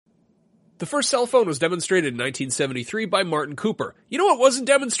The first cell phone was demonstrated in 1973 by Martin Cooper. You know what wasn't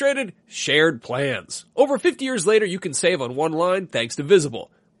demonstrated? Shared plans. Over 50 years later, you can save on one line thanks to Visible.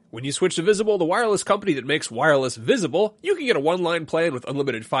 When you switch to Visible, the wireless company that makes wireless visible, you can get a one-line plan with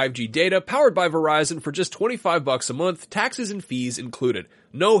unlimited 5G data powered by Verizon for just $25 a month, taxes and fees included.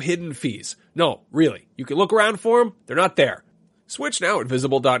 No hidden fees. No, really. You can look around for them. They're not there. Switch now at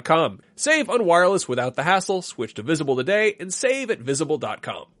Visible.com. Save on wireless without the hassle. Switch to Visible today and save at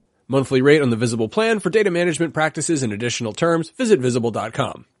Visible.com. Monthly rate on the Visible plan. For data management practices and additional terms, visit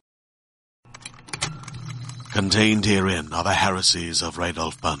Visible.com. Contained herein are the heresies of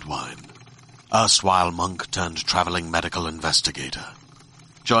Radolf Burntwine, erstwhile monk turned traveling medical investigator.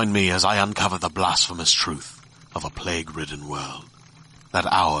 Join me as I uncover the blasphemous truth of a plague-ridden world, that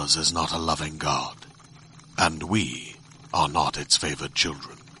ours is not a loving God, and we are not its favored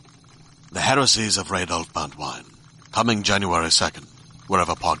children. The heresies of Radolf Burntwine, coming January 2nd,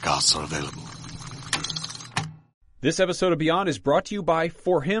 wherever podcasts are available. This episode of Beyond is brought to you by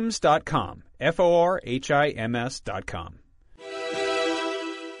forhims.com. FORHIMS.com.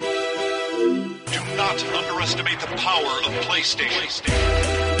 Do not underestimate the power of PlayStation.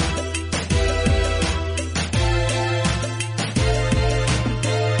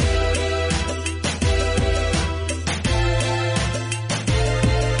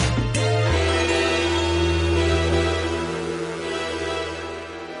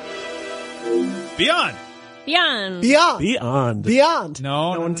 Beyond.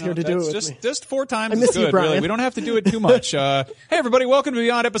 No one's here to do it with me. Just 4 times I miss is good, you, Brian. really. We don't have to do it too much. Hey, everybody. Welcome to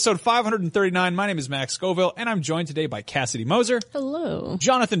Beyond, episode 539. My name is Max Scoville, and I'm joined today by Cassidy Moser. Hello.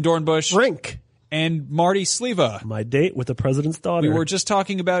 Jonathan Dornbush. Brink. And Marty Sleva. My date with the president's daughter. We were just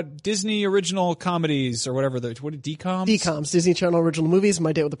talking about Disney original comedies or whatever. What are DComs? DComs, Disney Channel Original Movies.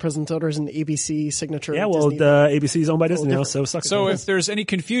 My Date with the President's Daughter is an ABC signature. Yeah, well, Disney ABC is owned by Disney now, so sucks. So if there's any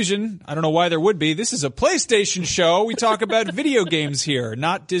confusion, I don't know why there would be. This is a PlayStation show. We talk about video games here,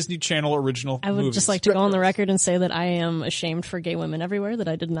 not Disney Channel original I would movies. just like to go on the record and say that I am ashamed for gay women everywhere that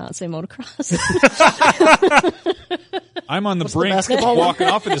I did not say motocross. I'm on the What's the brink basketball walking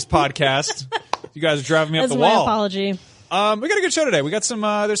off of this podcast. You guys are driving me up That's the my wall. apology. We got a good show today. We got some,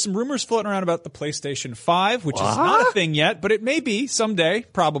 there's some rumors floating around about the PlayStation 5, which is not a thing yet, but it may be someday,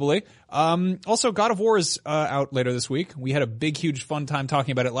 probably. Also, God of War is out later this week. We had a big, huge fun time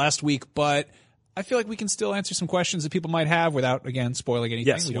talking about it last week, but I feel like we can still answer some questions that people might have without, again, spoiling anything.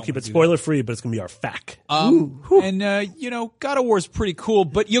 Yes, we'll keep it spoiler free, but it's going to be our FAQ. God of War is pretty cool,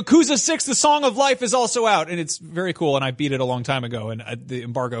 but Yakuza 6, The Song of Life is also out, and it's very cool, and I beat it a long time ago, and the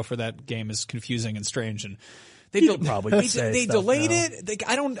embargo for that game is confusing and strange, and they delayed it.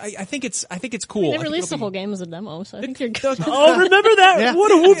 I think it's cool. They released the whole game as a demo, so I think you're good. Oh, remember that? Yeah.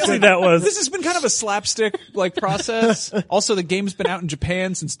 What a whoopsie that was. This has been kind of a slapstick process. Also, the game's been out in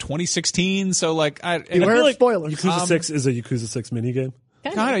Japan since 2016, so Beware of spoilers. Yakuza 6 is a Yakuza 6 minigame.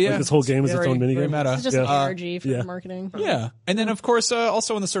 Kind of, yeah. Like this whole game is its own Very minigame. meta. It's just an ARG for the marketing. Yeah. And then, of course,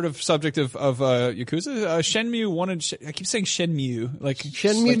 also on the sort of subject of Yakuza, Shenmue 1 and I keep saying Shenmue.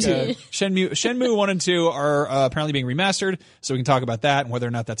 Shenmue 2. Shenmue 1 and 2 are apparently being remastered, so we can talk about that and whether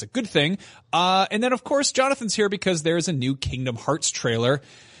or not that's a good thing. And then, of course, Jonathan's here because there's a new Kingdom Hearts trailer.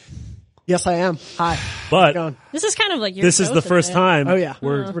 Yes, I am. Hi. But This is kind of like your this is the first time we're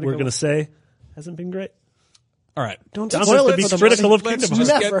Pretty going cool. to say hasn't been great. All right. Don't Sounds spoil like it to be for them. critical of Let's Kingdom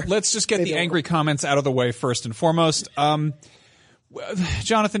just Hearts. let's just get They the don't. angry comments out of the way first and foremost. Jonathan,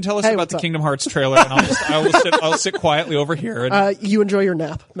 tell us Hey, about what's the up? Kingdom Hearts trailer, and I'll sit quietly over here. And, You enjoy your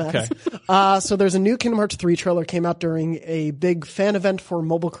nap, Max. Okay. So there's a new Kingdom Hearts 3 trailer came out during a big fan event for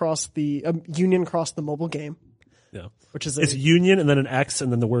Mobile Cross, the Union Cross, the mobile game, Yeah. which is It's Union and then an X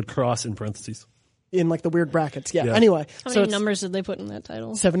and then the word cross in parentheses. in like the weird brackets. Yeah. Yeah. Anyway, How so many it's numbers did they put in that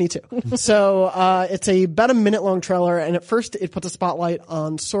title? 72. So it's about a minute long trailer, and at first it puts a spotlight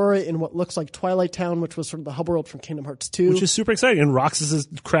on Sora in what looks like Twilight Town, which was sort of the hub world from Kingdom Hearts 2. Which is super exciting. And Roxas's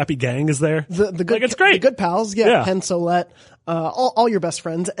crappy gang is there. the good, it's great. The good pals, Yeah. Pen Solette, all your best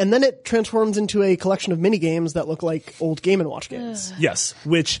friends, and then it transforms into a collection of mini games that look like old Game & Watch games. Yes.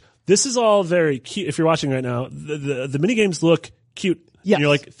 Which this is all very cute. If you're watching right now, the mini games look cute. Yes. And you're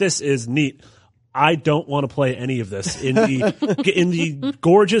like, this is neat. I don't want to play any of this in the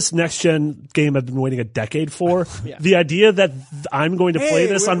gorgeous next gen game I've been waiting a decade for. Yeah. The idea that I'm going to play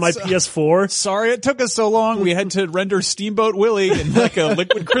this on my PS4. Sorry it took us so long. We had to render Steamboat Willie in like a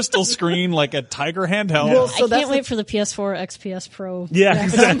liquid crystal screen, like a Tiger handheld. Well, so I that's can't wait for the PS4 XPS Pro. Yeah,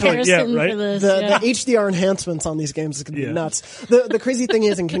 exactly. Yeah, comparison right. for this. the yeah. HDR enhancements on these games is going to be Yeah. nuts. The crazy thing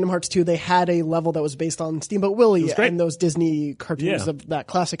is in Kingdom Hearts 2, they had a level that was based on Steamboat Willie great. and those Disney cartoons Yeah. of that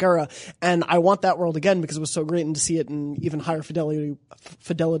classic era. And I want want that world again because it was so great, and to see it in even higher fidelity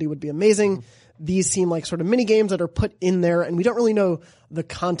would be amazing. These seem like sort of mini games that are put in there, and we don't really know the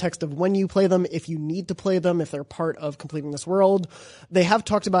context of when you play them, if you need to play them, if they're part of completing this world. They have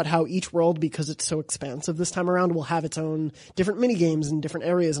talked about how each world, because it's so expansive this time around, will have its own different mini games and different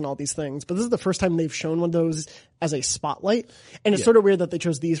areas and all these things. But this is the first time they've shown one of those as a spotlight. And it's sort of weird that they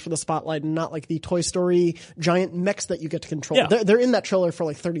chose these for the spotlight and not like the Toy Story giant mechs that you get to control. Yeah. They're in that trailer for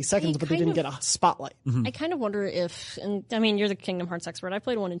like 30 seconds, but they didn't get a spotlight. I kind of wonder if, and I mean, you're the Kingdom Hearts expert. I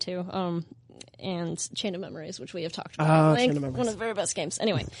played 1 and 2. And Chain of Memories, which we have talked about. Chain of Memories. One of the very best games.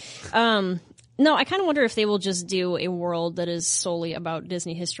 Anyway, no, I kind of wonder if they will just do a world that is solely about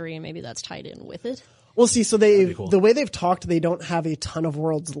Disney history, and maybe that's tied in with it. Well, see, so the way they've talked, they don't have a ton of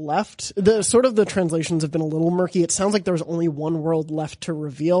worlds left. The translations have been a little murky. It sounds like there's only one world left to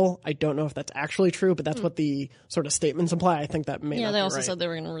reveal. I don't know if that's actually true, but that's what the sort of statements imply. I think that may not be right. Yeah, they also said they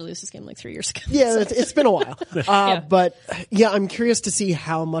were going to release this game like 3 years ago. Yeah, it's been a while. But yeah, I'm curious to see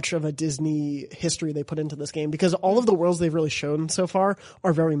how much of a Disney history they put into this game, because all of the worlds they've really shown so far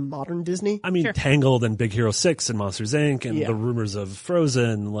are very modern Disney. I mean, Tangled and Big Hero 6 and Monsters Inc. and the rumors of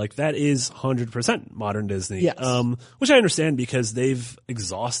Frozen, like that is 100% modern Disney. Yes. Which I understand because they've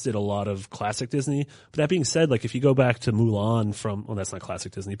exhausted a lot of classic Disney. But that being said, like if you go back to Mulan well, that's not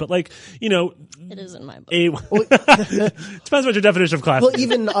classic Disney, but like, it is in my book. Depends what your definition of classic. Well,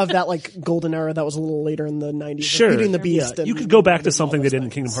 even of that like golden era that was a little later in the 90s. Sure. Beauty and the Beast. Yeah. And you could go back to and something all they those did in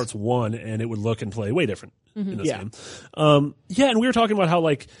things. Kingdom Hearts 1 and it would look and play way different in this Yeah. game. And we were talking about how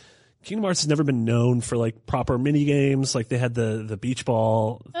like Kingdom Hearts has never been known for like proper mini games. Like they had the beach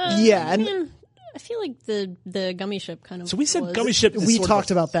ball. I feel like the gummy ship kind of. So we said was. gummy ship. We talked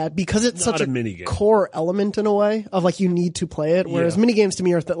about that because it's not such a mini game. core element in a way of like you need to play it. Whereas mini games to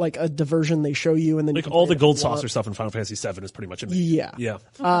me are like a diversion they show you and then Like you can all play the it gold if you want. saucer stuff in Final Fantasy VII is pretty much a mini. Yeah.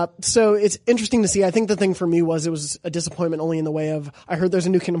 Yeah. So it's interesting to see. I think the thing for me was it was a disappointment only in the way of I heard there's a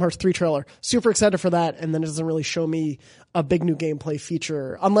new Kingdom Hearts 3 trailer. Super excited for that, and then it doesn't really show me a big new gameplay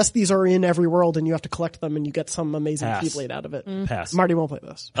feature unless these are in every world and you have to collect them and you get some amazing Keyblade out of it. Pass. Marty won't play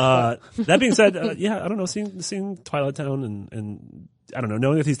this. That being said, I don't know, seeing Twilight Town and I don't know,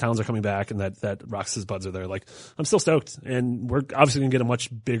 knowing that these towns are coming back and that Roxas buds are there, like I'm still stoked, and we're obviously gonna get a much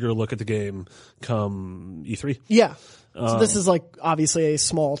bigger look at the game come E3. Yeah. So this is like obviously a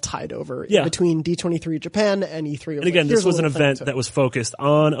small tide over between D23 Japan and E3. And again, this was an event that was focused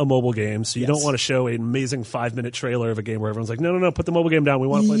on a mobile game, so you don't want to show an amazing 5-minute trailer of a game where everyone's like, no, put the mobile game down. We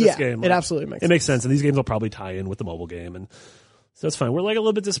want to play this game. It absolutely makes sense. It makes sense, and these games will probably tie in with the mobile game, and so that's fine. We're like a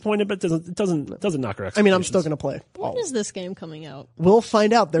little bit disappointed, but it doesn't knock our expectations. I mean, I'm still going to play. When is this game coming out? We'll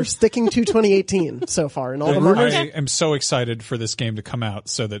find out. They're sticking to 2018 so far in all the rumors. I am so excited for this game to come out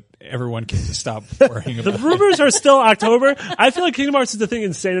so that everyone can stop worrying about The rumors are still October. I feel like Kingdom Hearts is the thing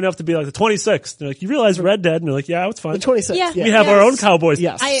insane enough to be like the 26th. They're like, you realize Red Dead? And they're like, yeah, it's fine. The 26th. Yeah. Yeah. We have our own cowboys.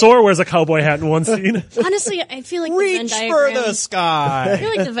 Yes. Sora wears a cowboy hat in one scene. Honestly, I feel like the Reach Venn for diagram. the I sky. feel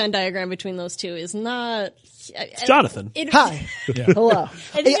like the Venn diagram between those two is not. Jonathan. Hi. Hello. I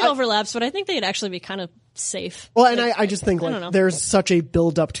think it overlaps, but I think they'd actually be kind of safe. Well, and I just think don't know. like there's such a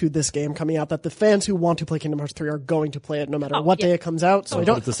build up to this game coming out that the fans who want to play Kingdom Hearts 3 are going to play it no matter what day it comes out. So I But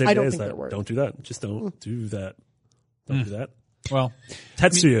don't at the same I day don't as think that, they're worried. don't do that. Just don't do that. Don't do that. Well,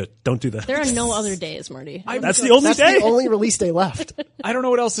 Tetsuya, don't do that. There are no other days, Marty. That's the only That's day. the only release day left. I don't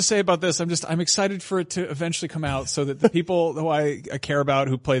know what else to say about this. I'm excited for it to eventually come out so that the people who I care about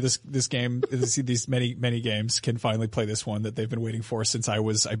who play this game, these many games, can finally play this one that they've been waiting for since I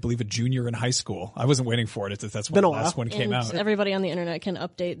was, I believe, a junior in high school. I wasn't waiting for it. That's when Been the a while. last one came And out. everybody on the internet can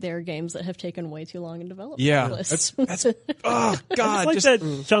update their games that have taken way too long in development. Yeah, lists. that's oh god, Like just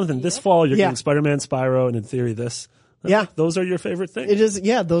that, Jonathan, this fall you're Yeah. getting Spider-Man, Spyro, and in theory this. Yeah. Those are your favorite things. It is.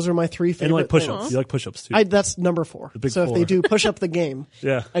 Yeah, those are my three And favorite like push-ups. things. You like push-ups too. That's number 4. big So if 4. they do push up the game,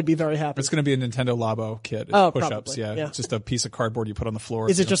 Yeah. I'd be very happy. it's going to be a Nintendo Labo kit. It's Oh, push-ups. probably, yeah. It's just a piece of cardboard you put on the floor.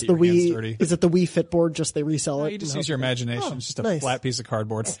 Is so it you don't just get the your hands Wii? dirty. Is it the Wii Fit board? Just they resell it. You just and use your hope- imagination. It's just a nice. flat piece of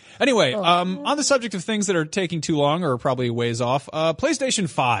cardboard. Anyway, on the subject of things that are taking too long or probably ways off, PlayStation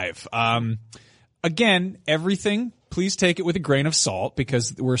 5. Again, everything, please take it with a grain of salt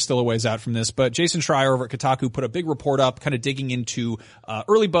because we're still a ways out from this. But Jason Schreier over at Kotaku put a big report up kind of digging into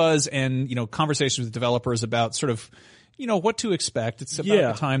early buzz and, conversations with developers about sort of, what to expect. It's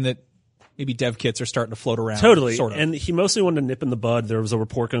about the time that maybe dev kits are starting to float around. Totally. Sort of. And he mostly wanted to nip in the bud. There was a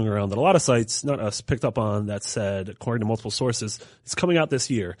report going around that a lot of sites, not us, picked up on that said, according to multiple sources, it's coming out this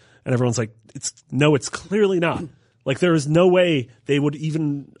year. And everyone's like, it's clearly not. Like, there is no way they would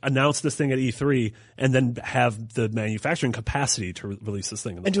even announce this thing at E3 and then have the manufacturing capacity to release this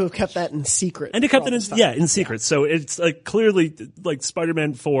thing. And to have kept that in secret. And to kept it in secret. Yeah. So it's like clearly like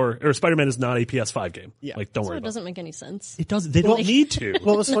Spider-Man 4 or Spider-Man is not a PS5 game. Yeah. Like, don't worry. It doesn't make any sense. It doesn't. They don't need to.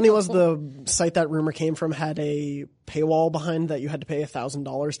 What was funny was the site that rumor came from had a paywall behind that you had to pay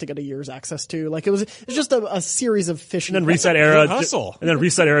 $1,000 to get a year's access to. Like, it was just a series of phishing. And then Reset Era, hustle. And then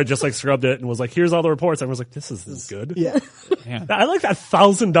Reset Era just like scrubbed it and was like, here's all the reports. I was like, this is good. Yeah. I like that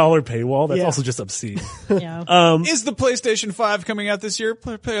 $1,000 paywall. That's also just obscene. Yeah. Is the PlayStation 5 coming out this year?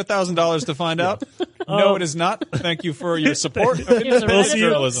 Pay $1,000 to find out. No, it is not. Thank you for your support of Here's a independent Reddit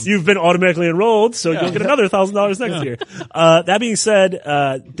journalism. You've been automatically enrolled, so you'll get another $1,000 next year. That being said,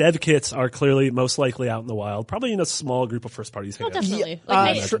 dev kits are clearly most likely out in the wild, probably in a small group of first parties. Oh, definitely. Yeah.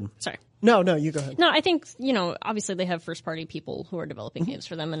 Like, sorry. No, you go ahead. No, I think, obviously they have first party people who are developing games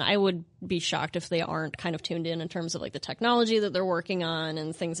for them, and I would be shocked if they aren't kind of tuned in terms of like the technology that they're working on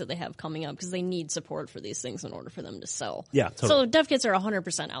and things that they have coming up, because they need support for these things in order for them to sell. Yeah, totally. So dev kits are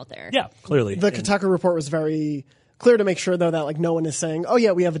 100% out there. Yeah, clearly. The Kotaku report was very clear to make sure, though, that like no one is saying, oh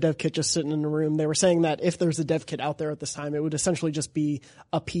yeah, we have a dev kit just sitting in a room. They were saying that if there's a dev kit out there at this time, it would essentially just be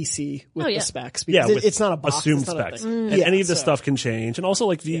a PC with the specs. Because it's not a box. Assumed it's not specs. And any of this stuff can change. And also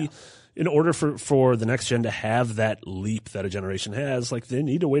like in order for the next gen to have that leap that a generation has, like they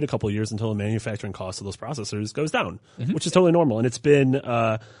need to wait a couple of years until the manufacturing cost of those processors goes down, which is totally normal. And it's been,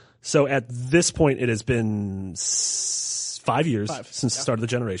 so at this point it has been 5 years since the start of the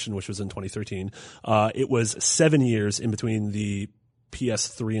generation, which was in 2013. It was 7 years in between the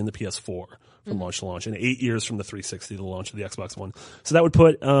PS3 and the PS4 from launch to launch, and 8 years from the 360 to the launch of the Xbox One. So that would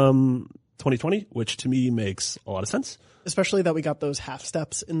put 2020, which to me makes a lot of sense. Especially that we got those half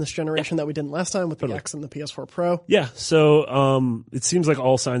steps in this generation that we didn't last time with the X and the PS4 Pro. Yeah, so it seems like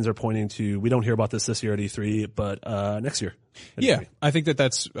all signs are pointing to, we don't hear about this year at E3, but next year. Yeah, I think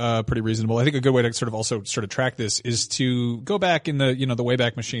that's pretty reasonable. I think a good way to sort of track this is to go back in the the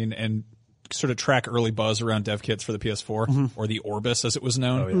Wayback Machine and sort of track early buzz around dev kits for the PS4 or the Orbis as it was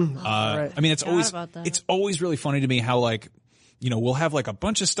known. Right. I mean, it's About always really funny to me how like we'll have like a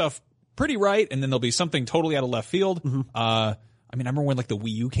bunch of stuff pretty right, and then there'll be something totally out of left field. I mean, I remember when like the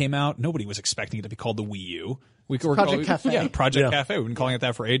Wii U came out, nobody was expecting it to be called the Wii U. Project Cafe. Yeah, Project Cafe. We've been calling it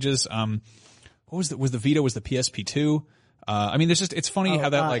that for ages. What was the Vita was the PSP2. I mean, it's funny how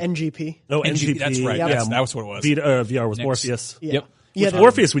that like NGP. No, NGP. That's right. Yeah. That's what it was. Vita, VR was Morpheus. Yep. Yeah,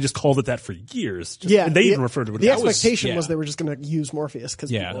 Morpheus, we just called it that for years. And they even referred to it. The as expectation was they were just going to use Morpheus because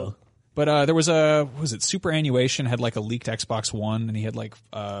people. But there was Superannuation had like a leaked Xbox One, and he had like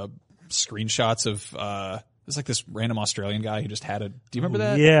screenshots of it was like this random Australian guy who just had a. Do you remember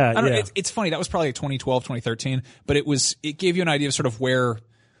that? Yeah, I don't know, it's funny. That was probably like 2012, 2013, but it gave you an idea of sort of where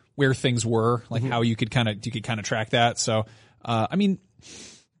things were, like how you could kind of track that. So, I mean,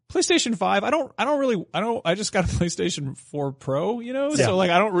 PlayStation 5, I just got a PlayStation 4 Pro, so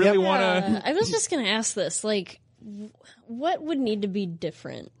like I don't really want to. I was just going to ask this, like, what would need to be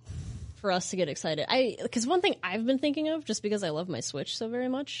different for us to get excited? Because one thing I've been thinking of, just because I love my Switch so very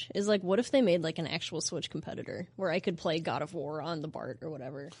much, is like, what if they made like an actual Switch competitor where I could play God of War on the BART or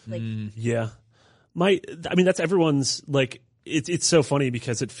whatever? Like, yeah, I mean, that's everyone's like. It's so funny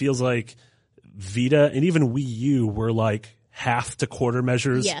because it feels like Vita and even Wii U were like half to quarter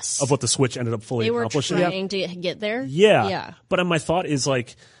measures of what the Switch ended up fully accomplishing. They were trying to get there. Yeah. But my thought is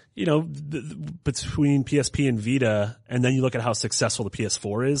like, between PSP and Vita, and then you look at how successful the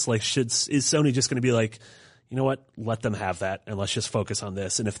PS4 is, like, is Sony just going to be like, you know what, let them have that and let's just focus on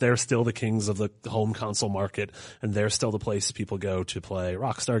this. And if they're still the kings of the home console market and they're still the place people go to play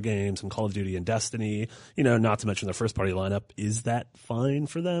Rockstar games and Call of Duty and Destiny, not to mention their first party lineup, is that fine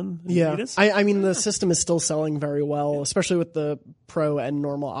for them? Yeah. I mean, the system is still selling very well, especially with the Pro and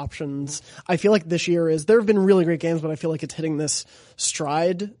normal options. I feel like this year there have been really great games, but I feel like it's hitting this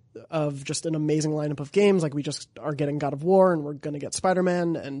stride of just an amazing lineup of games. Like we just are getting God of War and we're going to get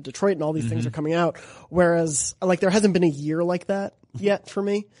Spider-Man and Detroit and all these things are coming out. Whereas like there hasn't been a year like that yet for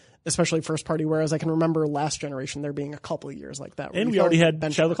me, especially first party. Whereas I can remember last generation there being a couple of years like that. And we already had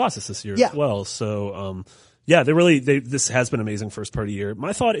Shadow of the Colossus this year as well. So, this has been an amazing first party year.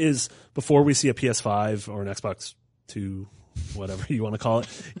 My thought is before we see a PS5 or an Xbox 2, whatever you want to call it,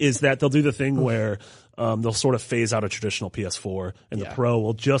 is that they'll do the thing where they'll sort of phase out a traditional PS4 and the Pro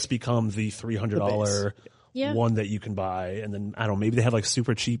will just become the $300 one that you can buy. And then, I don't know, maybe they have like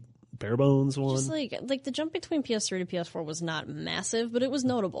super cheap bare bones one. Just like the jump between PS3 to PS4 was not massive, but it was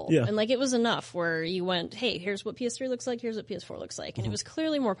notable. Yeah. And like it was enough where you went, hey, here's what PS3 looks like, here's what PS4 looks like. And it was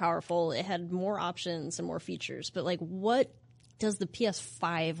clearly more powerful. It had more options and more features. But like what does the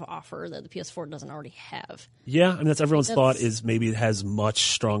PS5 offer that the PS4 doesn't already have? Yeah, I mean that's everyone's thought is maybe it has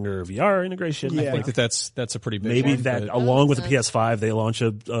much stronger VR integration. Yeah. I think that's a pretty big Maybe one, that but- along with the PS5, they launch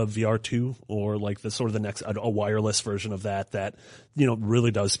a VR2 or like the sort of the next a wireless version of that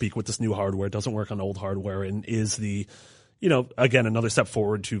really does speak with this new hardware. It doesn't work on old hardware and is the again, another step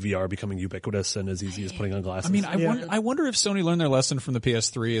forward to VR becoming ubiquitous and as easy as putting on glasses. I mean, I wonder if Sony learned their lesson from the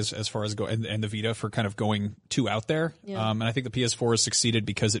PS3 as far as and the Vita for kind of going too out there. Yeah. And I think the PS4 has succeeded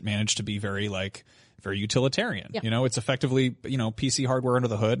because it managed to be very utilitarian. Yeah. It's effectively, PC hardware under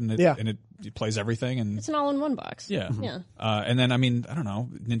the hood and it plays everything and It's an all-in-one box. yeah. Yeah. And then, I mean, I don't know,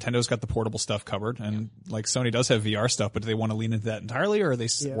 Nintendo's got the portable stuff covered and like Sony does have VR stuff, but do they want to lean into that entirely or are they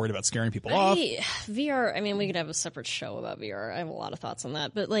worried about scaring people off? VR, I mean, we could have a separate show about VR. I have a lot of thoughts on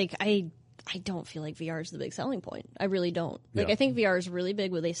that, but like, I don't feel like VR is the big selling point. I really don't. Like, I think VR is really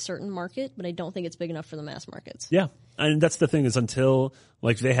big with a certain market, but I don't think it's big enough for the mass markets. Yeah. And that's the thing is until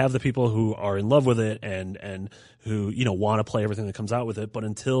like they have the people who are in love with it and who, want to play everything that comes out with it. But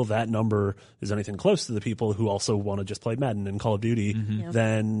until that number is anything close to the people who also want to just play Madden and Call of Duty,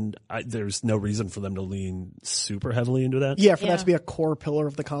 then there's no reason for them to lean super heavily into that. Yeah, for that to be a core pillar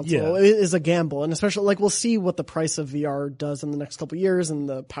of the console it is a gamble. And especially, like, we'll see what the price of VR does in the next couple of years and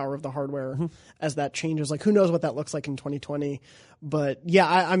the power of the hardware as that changes. Like, who knows what that looks like in 2020. But yeah,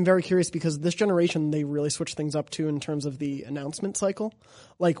 I'm very curious because this generation, they really switch things up too in terms of the announcement cycle.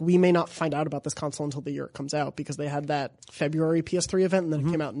 Like, we may not find out about this console until the year it comes out because they had that February PS3 event and then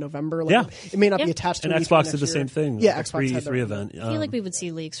it came out in November. Like, it may not be attached to and an Xbox E3 did the next year. same thing. Yeah, like Xbox had E3 their event. I feel like we would see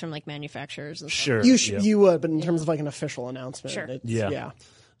leaks from like manufacturers and stuff. Sure. You would, but in terms of like an official announcement, Sure. it's, Yeah.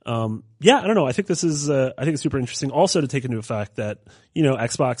 I don't know. I think this is, I think it's super interesting also to take into effect that,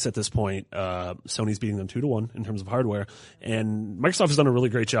 Xbox at this point, Sony's beating them 2-1 in terms of hardware and Microsoft has done a really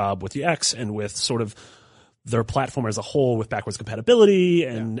great job with the X and with sort of their platform as a whole with backwards compatibility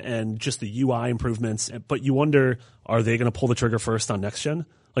and just the UI improvements. But you wonder, are they going to pull the trigger first on next gen?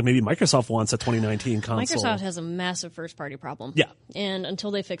 Like maybe Microsoft wants a 2019 console. Microsoft has a massive first party problem. Yeah. And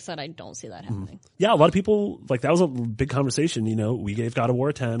until they fix that, I don't see that happening. Yeah, a lot of people, like that was a big conversation, we gave God of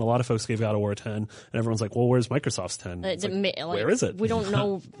War 10, a lot of folks gave God of War 10, and everyone's like, well, where's Microsoft's 10? It's like, where is it? We don't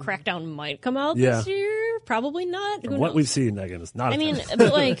know. Crackdown might come out Yeah. this year. Probably not. Who What knows? we've seen, again, is not a I mean, 10.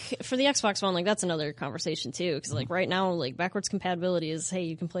 but like for the Xbox One, like that's another conversation too. Because like right now, like backwards compatibility is, hey,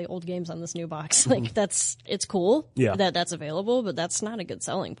 you can play old games on this new box. Like it's cool. Yeah. That's available, but that's not a good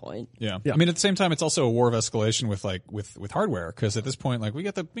selling point. Yeah. I mean, at the same time, it's also a war of escalation with hardware because at this point, like we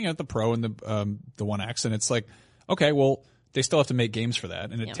got the Pro and the One X, and it's like, okay, well, they still have to make games for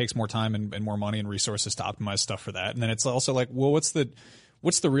that, and it takes more time and more money and resources to optimize stuff for that. And then it's also like, well, what's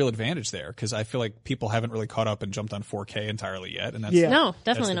the real advantage there? Because I feel like people haven't really caught up and jumped on 4K entirely yet, and that's No, definitely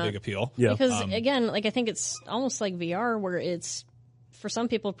that's the not. big appeal. Yeah. Because again, like I think it's almost like VR where it's for some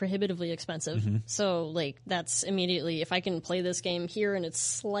people prohibitively expensive. So like that's immediately if I can play this game here and it's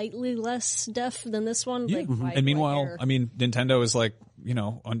slightly less def than this one. Like, why do I And meanwhile, care? I mean, Nintendo is like,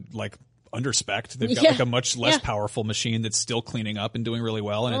 under-spec'd. They've got Yeah. like a much less Yeah. powerful machine that's still cleaning up and doing really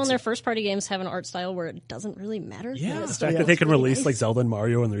well. And Well, it's and their first party games have an art style where it doesn't really matter. Yeah. Like, The The it's fact still that they can really release nice. like Zelda and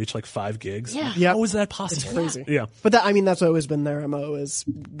Mario and they're each like 5 gigs. Yeah. Yeah. How is that possible? crazy. Yeah. But that's always been their MO is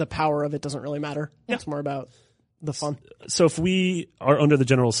the power of it doesn't really matter. It's more about the fun. So if we are under the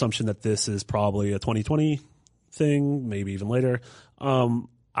general assumption that this is probably a 2020 thing, maybe even later,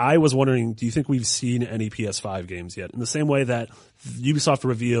 I was wondering, do you think we've seen any PS5 games yet? In the same way that Ubisoft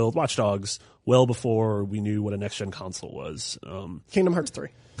revealed Watch Dogs well before we knew what a next-gen console was. Kingdom Hearts 3.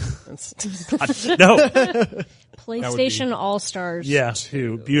 No. PlayStation All Stars. Yeah,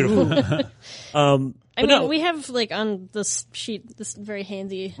 too. Beautiful. I mean, we have like on this sheet, this very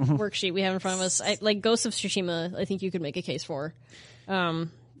handy worksheet we have in front of us, like Ghost of Tsushima. I think you could make a case for.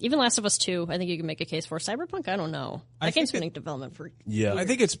 Even Last of Us 2, I think you can make a case for. Cyberpunk, I don't know. That game's been in development for. Yeah. I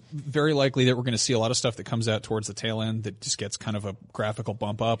think it's very likely that we're going to see a lot of stuff that comes out towards the tail end that just gets kind of a graphical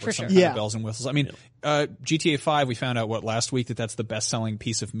bump up or some kind of bells and whistles. I mean, GTA 5, we found out last week that's the best selling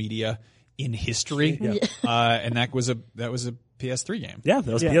piece of media in history. And that was a PS3 game. Yeah,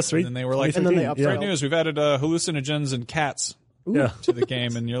 that was PS3. And then they were like, And then they great updated. news, we've added hallucinogens and cats to the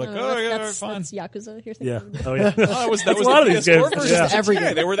game, and you're like, oh yeah, fine. That's Yakuza. You're Yeah. thinking. Oh, yeah. That was a lot of the these PS4 games. version. Yeah. Every Yeah,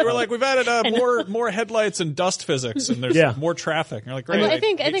 game. they were like, we've added more headlights and dust physics, and there's more traffic. And you're like, great. I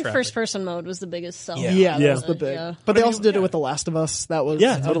think traffic. first person mode was the biggest seller. Yeah, that Yeah. was the big. Yeah. But they also did it with The Last of Us. That was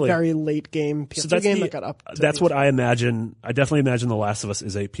totally. a very late game, PS2 game that got up. To That's what I imagine. I definitely imagine The Last of Us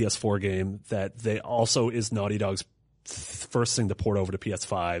is a PS4 game that they also is Naughty Dog's first thing to port over to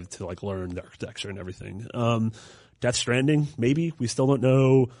PS5 to like learn the architecture and everything. Death Stranding, maybe. We still don't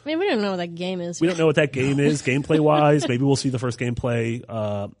know. I mean, we don't know what that game is. We don't know what that game is, gameplay-wise. Maybe we'll see the first gameplay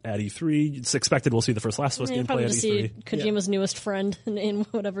at E3. It's expected we'll see the first Last of Us gameplay probably at just E3. see Kojima's newest friend in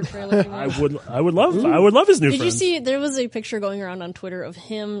whatever trailer. I would love his new Did friend. you see? There was a picture going around on Twitter of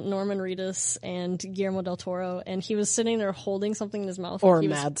him, Norman Reedus, and Guillermo del Toro, and he was sitting there holding something in his mouth. Or he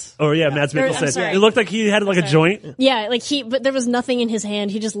was- Mads. Oh yeah, Mads I'm Mikkelsen. sorry. It looked like he had like a joint. Yeah, like but there was nothing in his hand.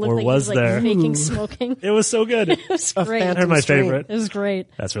 He just looked Or like was he was like there? faking smoking. It was so good. It was great. phantom They're my strain. favorite. It was great.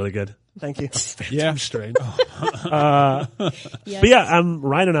 That's really good. Thank you. Yeah. Strain. Yeah. But yeah,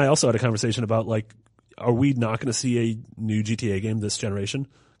 Ryan and I also had a conversation about like, are we not going to see a new GTA game this generation?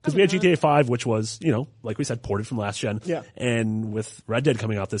 Because we had GTA 5, which was, you know, like we said, ported from last gen. Yeah. And with Red Dead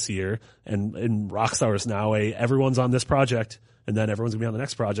coming out this year, and Rockstar is now everyone's on this project, and then everyone's gonna be on the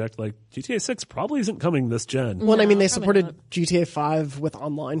next project. Like GTA 6 probably isn't coming this gen. Well, I mean, they probably supported GTA 5 with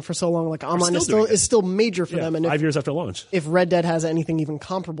online for so long. Like online still doing is still major for Yeah, them. And 5 if, years after launch. if Red Dead has anything even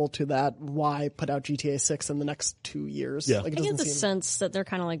comparable to that, why put out GTA 6 in the next 2 years? Yeah. Like, it I get doesn't the seem. sense that they're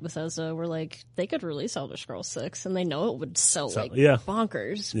kind of like Bethesda, where like they could release Elder Scrolls 6 and they know it would sell like yeah.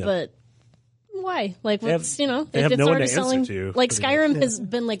 bonkers, Yeah. but why? Like, what's they have if it's no one already to answer selling, to, like pretty Skyrim has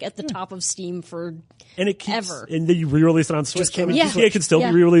been like at the top of Steam for And it keeps, ever. and then you re-release it on Switch. Just came I mean, out Yeah. GTA could still Yeah.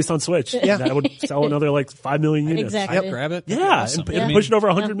 be re-released on Switch. Yeah. That would sell another like 5 million units. Exactly. I'd grab it. That'd be Yeah, awesome. and push it over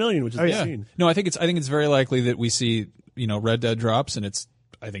 100 million, which is Yeah. insane. No, I think it's very likely that we see, you know, Red Dead drops, and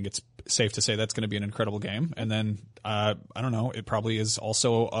I think it's safe to say that's going to be an incredible game. And then, I don't know, it probably is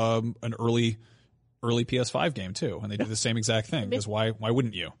also, an early PS5 game too. And they do the same exact thing. Because why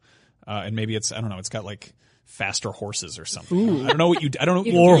wouldn't you? And maybe it's, I don't know, it's got like faster horses or something. I don't know what I don't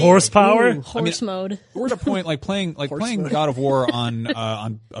know. More horsepower? horse mode. We're at a point like playing God of War on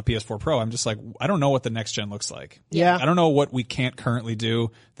a PS4 Pro. I'm just like, I don't know what the next gen looks like. Yeah. I don't know what we can't currently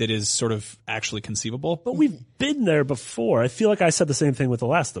do that is sort of actually conceivable. But we've been there before. I feel like I said the same thing with The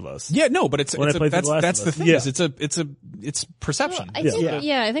Last of Us. Yeah, no, but it's When I played through The Last that's of the Us. thing. Yeah. Is it's perception. I think,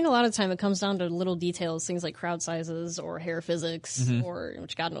 I think a lot of time it comes down to little details, things like crowd sizes or hair physics, or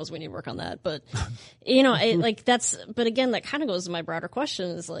which God knows we need to work on that. But you know, but again, that kind of goes to my broader question: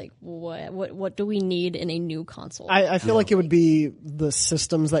 is like, what do we need in a new console? I feel like it would be the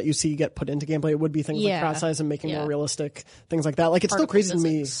systems that you see get put into gameplay. It would be things like Yeah. crowd size and making Yeah. more realistic things like that. Like, it's still Particle crazy to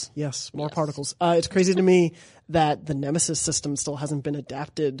physics. me. Yes, more particles. It's crazy to me that the Nemesis system still hasn't been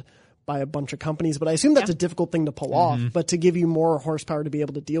adapted by a bunch of companies, but I assume that's a difficult thing to pull off. But to give you more horsepower to be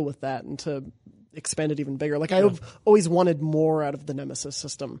able to deal with that and to expand it even bigger. Like, I've always wanted more out of the Nemesis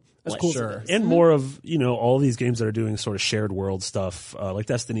system. As cool as it is. And more of, you know, all these games that are doing sort of shared world stuff, like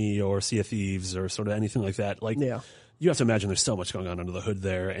Destiny or Sea of Thieves or sort of anything like that. Like, Yeah. you have to imagine there's so much going on under the hood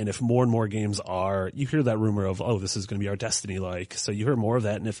there. And if more and more games you hear that rumor of, oh, this is going to be our Destiny like. So you hear more of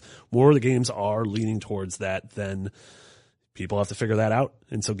that. And if more of the games are leaning towards that, then people have to figure that out.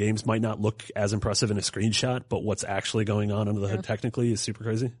 And so games might not look as impressive in a screenshot, but what's actually going on under the hood technically is super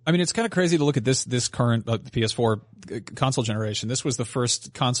crazy. I mean, it's kind of crazy to look at this current PS4 console generation. This was the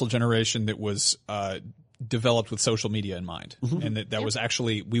first console generation that was developed with social media in mind, and that was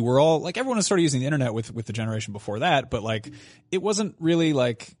actually, we were all like, everyone was started using the internet with the generation before that, but like it wasn't really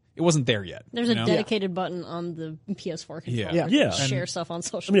like, it wasn't there yet. There's you a know? dedicated button on the PS4 controller. Yeah. Yeah. To share stuff on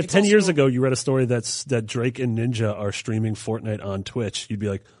social I mean, media. if 10 years ago you read a story that Drake and Ninja are streaming Fortnite on Twitch, you'd be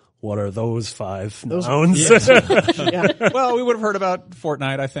like, what are those five nouns? Well, we would have heard about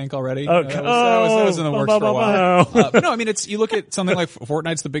Fortnite, I think, already. Okay. That was in the works for a while. Oh. But no, I mean, you look at something like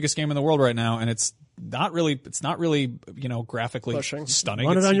Fortnite's the biggest game in the world right now, and it's not really, you know, graphically Pushing. stunning.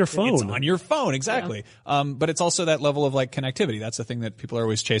 Run it on your phone. It's on your phone, exactly. But it's also that level of like connectivity. That's the thing that people are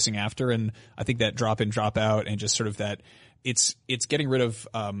always chasing after, and I think that drop in, drop out, and just sort of that, it's getting rid of,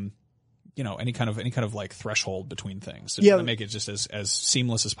 you know, any kind of like threshold between things to make it just as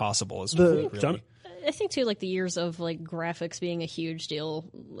seamless as possible. I think too, like the years of like graphics being a huge deal,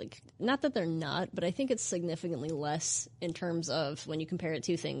 like not that they're not, but I think it's significantly less in terms of when you compare it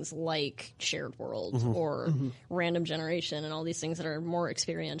to things like shared world or random generation and all these things that are more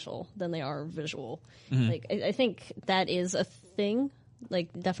experiential than they are visual. Like I think that is a thing. Like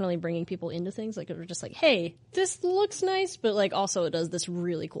definitely bringing people into things, like they're just like, hey, this looks nice, but like also it does this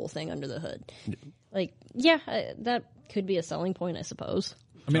really cool thing under the hood. Like, that could be a selling point, I suppose.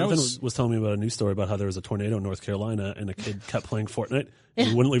 I mean, Jonathan was telling me about a news story about how there was a tornado in North Carolina and a kid kept playing Fortnite and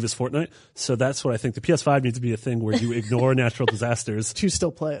he wouldn't leave his Fortnite. So that's what I think. The PS5 needs to be a thing where you ignore natural disasters To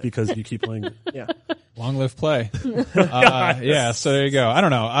still play it. because you keep playing it. Yeah. long live play. Yeah, so there you go. I don't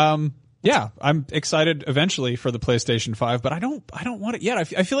know. Yeah, I'm excited eventually for the PlayStation 5, but I don't want it yet.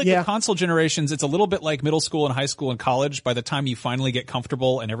 I feel like the console generations, it's a little bit like middle school and high school and college. By the time you finally get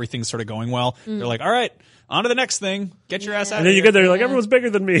comfortable and everything's sort of going well, they're like, all right, on to the next thing. Get your ass out of here. And then you get there, you're like, everyone's bigger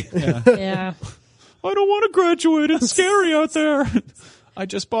than me. Yeah. I don't want to graduate. It's scary out there. I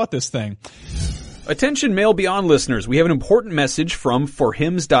just bought this thing. Attention Mail Beyond listeners, we have an important message from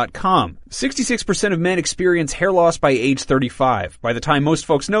forhims.com. 66% of men experience hair loss by age 35. By the time most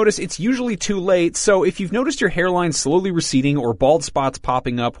folks notice, it's usually too late, so if you've noticed your hairline slowly receding or bald spots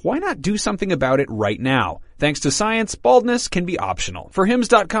popping up, why not do something about it right now? Thanks to science, baldness can be optional.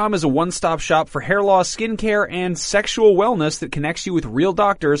 Forhims.com is a one-stop shop for hair loss, skincare, and sexual wellness that connects you with real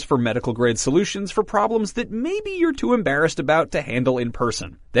doctors for medical-grade solutions for problems that maybe you're too embarrassed about to handle in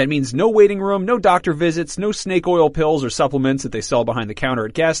person. That means no waiting room, no doctor visits, no snake oil pills or supplements that they sell behind the counter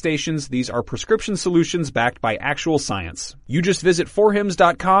at gas stations. These are prescription solutions backed by actual science. You just visit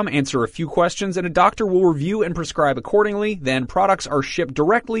forhims.com, answer a few questions, and a doctor will review and prescribe accordingly. Then products are shipped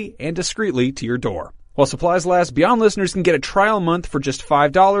directly and discreetly to your door. While supplies last, Beyond listeners can get a trial month for just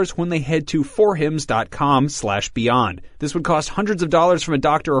 $5 when they head to forhims.com/beyond. This would cost hundreds of dollars from a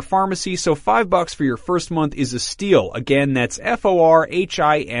doctor or pharmacy, so $5 for your first month is a steal. Again, that's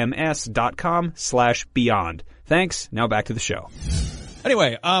forhims.com/beyond. Thanks. Now back to the show.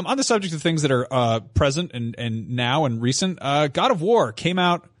 Anyway, on the subject of things that are present and now and recent, God of War came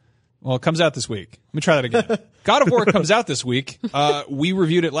out. Well, it comes out this week. Let me try that again. God of War comes out this week. We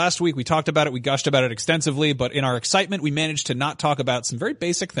reviewed it last week. We talked about it. We gushed about it extensively. But in our excitement, we managed to not talk about some very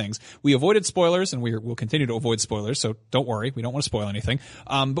basic things. We avoided spoilers, and we'll continue to avoid spoilers. So don't worry. We don't want to spoil anything.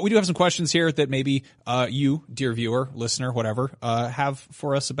 But we do have some questions here that maybe you, dear viewer, listener, whatever, have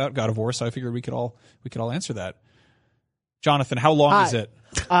for us about God of War. So I figured we could all answer that. Jonathan, how long is it?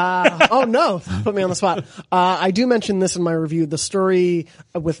 Oh no, put me on the spot. I do mention this in my review. The story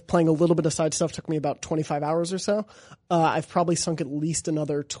with playing a little bit of side stuff took me about 25 hours or so. I've probably sunk at least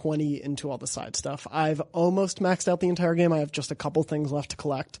another 20 into all the side stuff. I've almost maxed out the entire game. I have just a couple things left to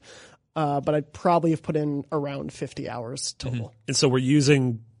collect. But I probably have put in around 50 hours total. Mm-hmm. And so we're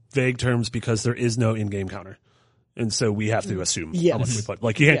using vague terms because there is no in-game counter. And so we have to assume how much we played.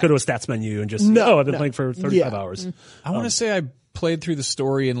 Like you can't go to a stats menu and just, I've been playing for 35 hours. I want to say I played through the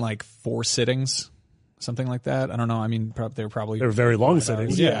story in like 4 sittings, something like that. I don't know. I mean, they were very long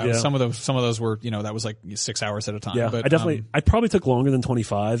sittings. Yeah. Some of those were, that was like 6 hours at a time. Yeah. But, I probably took longer than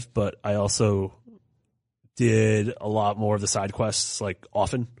 25, but I also did a lot more of the side quests like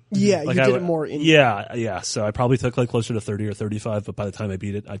often. Yeah, like you did it more in. Yeah. So I probably took like closer to 30 or 35, but by the time I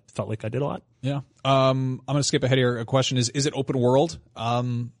beat it, I felt like I did a lot. Yeah. I'm going to skip ahead here. A question is it open world?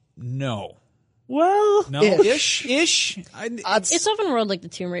 No. Well, no. Ish. It's open world like the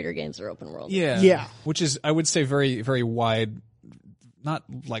Tomb Raider games are open world. Yeah. Which is, I would say, very, very wide, not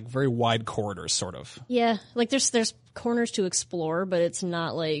like very wide corridors, sort of. Yeah. Like there's corners to explore, but it's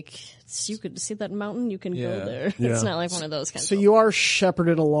not like you could see that mountain, you can go there. Yeah. It's not like one of those kinds. So you are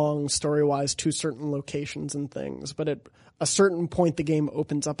shepherded along story-wise to certain locations and things, but at a certain point the game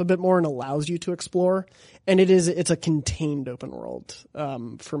opens up a bit more and allows you to explore. And it's a contained open world,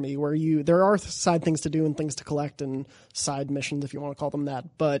 for me, where there are side things to do and things to collect and side missions, if you want to call them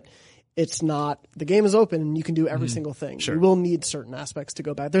that, but it's not, the game is open and you can do every single thing. Sure. You will need certain aspects to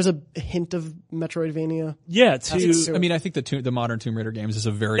go back. There's a hint of Metroidvania. Yeah, I mean, I think the modern Tomb Raider games is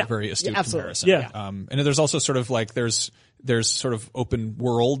a very, very astute comparison. Yeah. And there's also sort of like, there's sort of open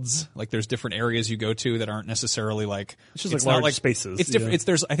worlds, like there's different areas you go to that aren't necessarily like, it's just like large spaces. It's different.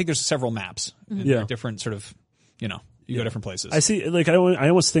 I think there's several maps. And Yeah. they're different sort of, you go different places. I see, like, I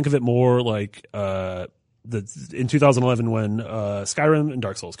almost think of it more like, in 2011 when Skyrim and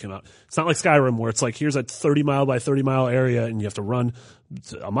Dark Souls came out. It's not like Skyrim where it's like here's a 30 mile by 30 mile area and you have to run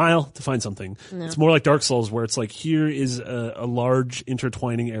a mile to find something. No. It's more like Dark Souls where it's like here is a large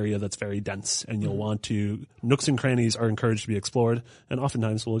intertwining area that's very dense and you'll want to, nooks and crannies are encouraged to be explored and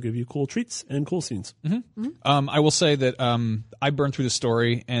oftentimes will give you cool treats and cool scenes. Mm-hmm. Mm-hmm. I will say that I burned through the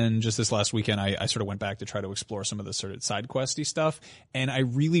story and just this last weekend I sort of went back to try to explore some of the sort of side questy stuff and I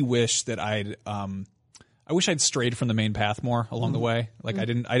really wish that I wish I'd strayed from the main path more along the way. Like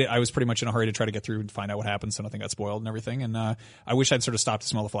I was pretty much in a hurry to try to get through and find out what happened so nothing got spoiled and everything. And, I wish I'd sort of stopped to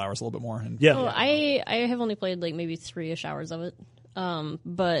smell the flowers a little bit more. And, I have only played like maybe 3-ish hours of it.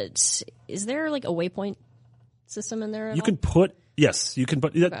 But is there like a waypoint system in there at all? Can put, yes, you can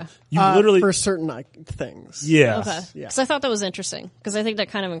put, you literally. For certain things. Yeah. Okay. Because I thought that was interesting. Because I think that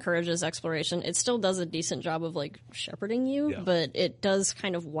kind of encourages exploration. It still does a decent job of like shepherding you, but it does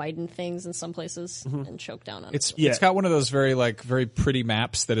kind of widen things in some places and choke down on it. It's got one of those very pretty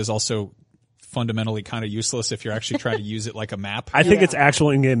maps that is also fundamentally kind of useless if you're actually trying to use it like a map. I think its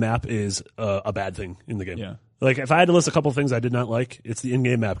actual in-game map is a bad thing in the game. Yeah. Like, if I had to list a couple of things I did not like, it's the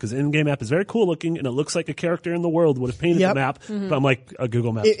in-game map, because the in-game map is very cool looking, and it looks like a character in the world would have painted the map, but I'm like, a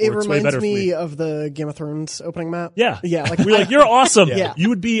Google Maps It works way reminds better for me me. of the Game of Thrones opening map. Yeah. Yeah. Like, We're like, you're awesome. Yeah. You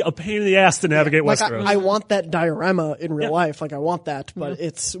would be a pain in the ass to navigate like Westeros. I want that diorama in real life. Like, I want that, but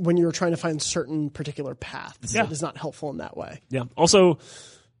it's when you're trying to find certain particular paths, it is not helpful in that way. Yeah. Also,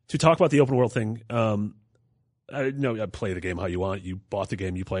 to talk about the open world thing, I play the game how you want. You bought the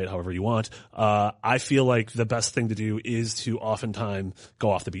game, you play it however you want. I feel like the best thing to do is to oftentimes go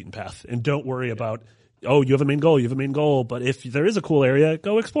off the beaten path and don't worry about, you have a main goal, but if there is a cool area,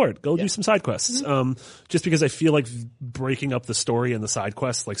 go explore it. Go do some side quests. Just because I feel like breaking up the story and the side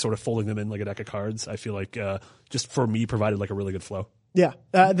quests, like sort of folding them in like a deck of cards, I feel like, just for me provided like a really good flow. Yeah.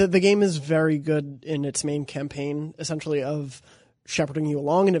 The game is very good in its main campaign, essentially, of shepherding you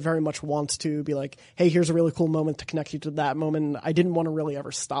along, and it very much wants to be like, hey, here's a really cool moment to connect you to that moment. I didn't want to really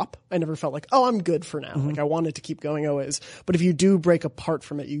ever stop. I never felt like, I'm good for now. Like, I wanted to keep going always. But if you do break apart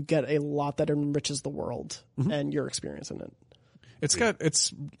from it, you get a lot that enriches the world and your experience in it.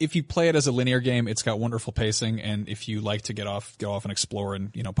 If you play it as a linear game, it's got wonderful pacing, and if you like to get off and explore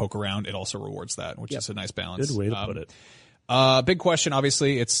and, poke around, it also rewards that, which is a nice balance. Good way to put it. Big question,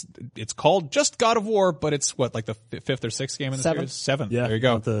 obviously, it's called just God of War, but it's like the fifth or sixth game in the series? Seventh. Yeah. There you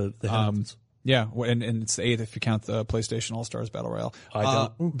go. The yeah, and it's the eighth if you count the PlayStation All-Stars Battle Royale. I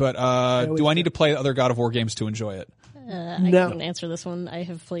don't. But do I need to play other God of War games to enjoy it? I can answer this one. I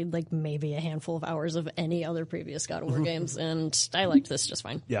have played like maybe a handful of hours of any other previous God of War games, and I liked this just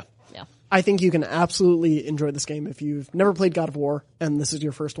fine. Yeah. Yeah. I think you can absolutely enjoy this game if you've never played God of War and this is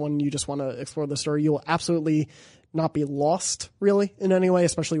your first one. You just want to explore the story. You'll absolutely not be lost, really, in any way,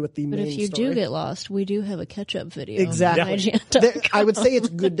 especially with the main story. But if you do get lost, we do have a catch-up video. Exactly. I would say it's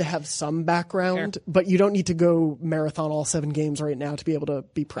good to have some background, but you don't need to go marathon all 7 games right now to be able to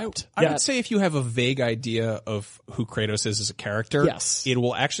be prepped. I would say if you have a vague idea of who Kratos is as a character, it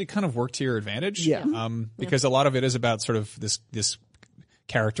will actually kind of work to your advantage. Yeah. Because a lot of it is about sort of this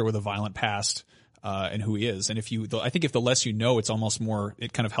character with a violent past, and who he is. And I think if the less you know, it's almost more,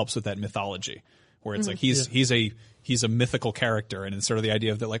 it kind of helps with that mythology. Where it's like he's a mythical character, and it's sort of the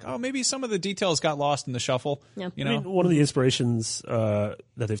idea of that, like, maybe some of the details got lost in the shuffle. Yeah. I mean, one of the inspirations that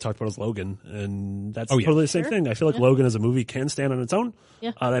they've talked about is Logan, and that's totally the same thing. I feel like Logan as a movie can stand on its own.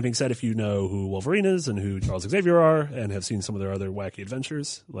 Yeah. That being said, if you know who Wolverine is and who Charles Xavier are, and have seen some of their other wacky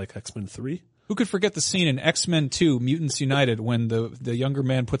adventures, like X-Men 3. Who could forget the scene in X-Men 2, Mutants United, when the younger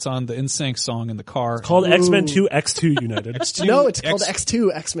man puts on the NSYNC song in the car? It's called X-Men 2 X2 United. No, it's called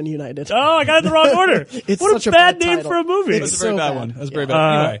X2 X-Men United. Oh, I got it in the wrong order. What such a bad name title. for a movie. That's a very bad one. That's very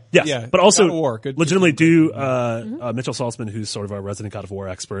bad. Anyway, yes, but also God of War, legitimately Mitchell Saltzman, who's sort of our resident God of War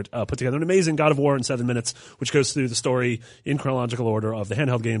expert, put together an amazing God of War in 7 minutes, which goes through the story in chronological order of the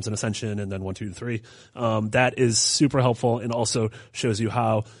handheld games and Ascension, and then 1, 2, and 3. That is super helpful, and also shows you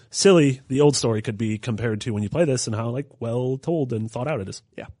how silly the old story could be compared to when you play this, and how like well told and thought out it is.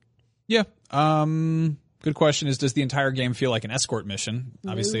 Yeah. Yeah. Good question is, does the entire game feel like an escort mission?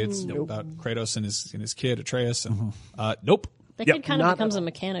 Obviously, it's about Kratos and his kid Atreus. And, nope. That kid kind of becomes a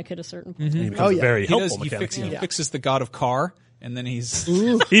mechanic at a certain point. And he becomes a very helpful mechanic. He fixes the god of car, and then he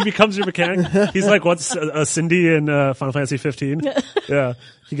becomes your mechanic. He's like what's Cindy in Final Fantasy 15. Yeah,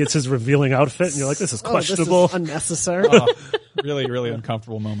 he gets his revealing outfit, and you're like, this is questionable, this is unnecessary. Really, really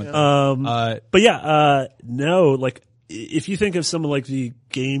uncomfortable moment. But yeah, no, like if you think of some of like the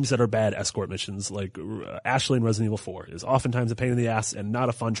games that are bad escort missions, like Ashley in Resident Evil 4 is oftentimes a pain in the ass and not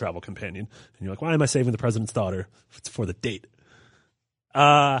a fun travel companion. And you're like, why am I saving the president's daughter? It's for the date.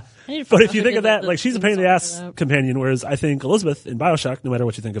 But if you think of that, like she's a pain in the ass companion, whereas I think Elizabeth in BioShock, no matter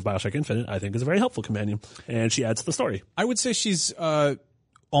what you think of BioShock Infinite, I think is a very helpful companion, and she adds to the story. I would say she's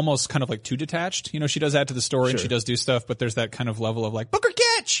almost kind of like too detached. She does add to the story and she does do stuff, but there's that kind of level of like, Booker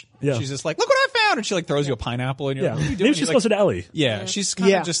Catch! Yeah. She's just like, look what I found! And she like throws you a pineapple and you're like, what are you doing? Maybe she's closer to Ellie. Yeah, she's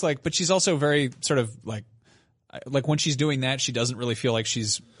kind of just like, but she's also very sort of like when she's doing that, she doesn't really feel like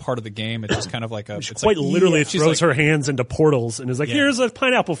she's part of the game. It's just kind of like she quite literally throws her hands into portals and is like, here's a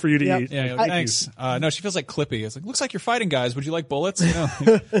pineapple for you to eat. Yeah, like, thanks. No, she feels like Clippy. It's like, looks like you're fighting guys. Would you like bullets?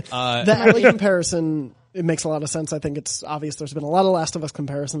 The Ellie comparison, it makes a lot of sense. I think it's obvious there's been a lot of Last of Us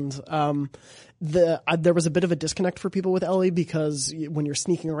comparisons. there was a bit of a disconnect for people with Ellie because when you're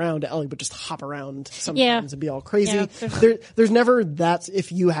sneaking around, Ellie would just hop around sometimes and be all crazy. Yeah. There's never that.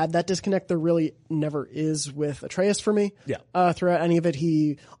 If you had that disconnect, there really never is with Atreus for me. Yeah. Throughout any of it,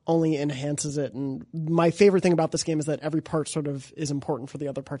 he only enhances it. And my favorite thing about this game is that every part sort of is important for the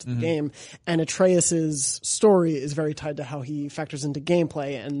other parts of the game. And Atreus's story is very tied to how he factors into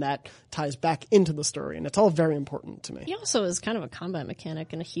gameplay, and that ties back into the story. And it's all very important to me. He also is kind of a combat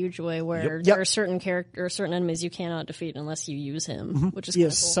mechanic in a huge way where there are certain certain enemies you cannot defeat unless you use him, which is He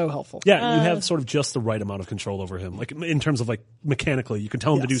kind is of cool. so helpful. Yeah, you have sort of just the right amount of control over him. Like in terms of like mechanically, you can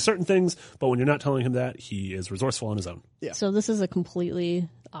tell him to do certain things, but when you're not telling him that, he is resourceful on his own. Yeah. So this is a completely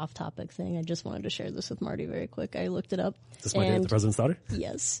off-topic thing. I just wanted to share this with Marty very quick. I looked it up. Is this my date with the president's daughter?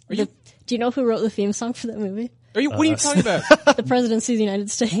 Yes. Do you know who wrote the theme song for that movie? What are you talking about? The Presidency of the United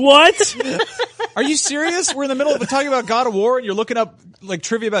States. What? Are you serious? We're in the middle of talking about God of War and you're looking up like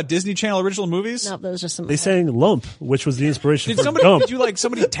trivia about Disney Channel original movies? No, that was just some. They sang Lump, which was the inspiration for Did you like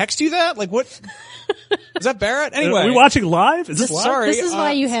somebody text you that? Like what? Is that Barrett? Anyway. Are we watching live? Is this live? Sorry. This is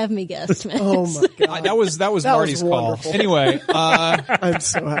why you have me guest, man. Oh my god. That was Marty's call. wonderful. Anyway, I'm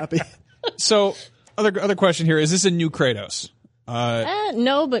so happy. so other question here. Is this a new Kratos?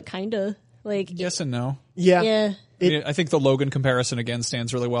 No, but kinda. Like, Yes and no. Yeah. yeah. I think the Logan comparison again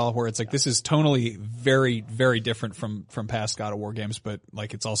stands really well, where it's like this is tonally very, very different from past God of War games, but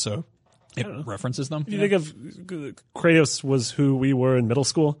like it's also it references them. You think of Kratos was who we were in middle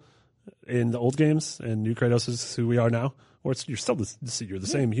school in the old games, and new Kratos is who we are now. Or you're still you're the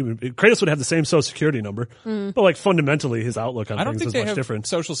same human. Kratos would have the same social security number, but like fundamentally, his outlook on I don't things think is they much have different.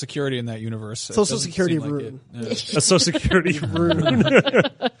 social security in that universe. It Social doesn't security seem like rune. it. A social security rune.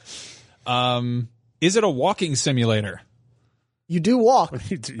 Is it a walking simulator? You do walk.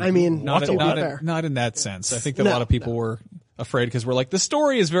 do. I mean, Not, to be not, fair. not in that sense. I think that a No, lot of people were afraid because we're like, the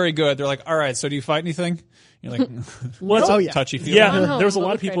story is very good. They're like, all right, so do you fight anything? You're like, Oh, yeah. touchy feely. Yeah, No, there was a love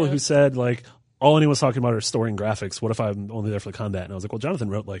lot of people who Kratos. said like, all anyone's talking about are story and graphics. What if I'm only there for the combat? And I was like, well,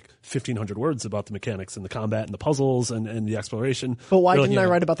 Jonathan wrote like 1,500 words about the mechanics and the combat and the puzzles and the exploration. But why Really, didn't I yeah.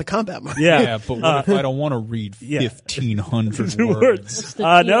 write about the combat more? Yeah, but what if I don't want to read 1,500 words? No.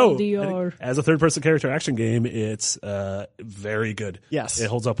 TLDR. As a third-person character action game, it's very good. Yes. It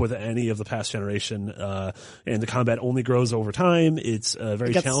holds up with any of the past generation, and the combat only grows over time. It's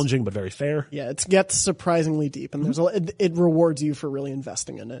very gets- challenging but very fair. Yeah, it gets surprisingly deep, and it rewards you for really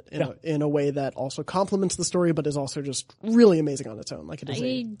investing in it in a way that also complements the story, but is also just really amazing on its own. Like it is.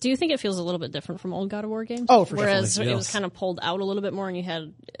 I do think it feels a little bit different from old God of War games. Oh, for Whereas definitely, it was yes. kind of pulled out a little bit more, and you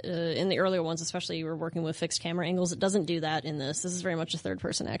had in the earlier ones, especially, you were working with fixed camera angles. It doesn't do that in this. This is very much a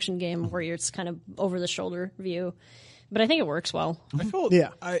third-person action game where it's kind of over-the-shoulder view. But I think it works well. I felt,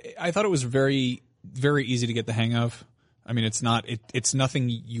 Yeah. I thought it was very, very easy to get the hang of. I mean, it's not, it's nothing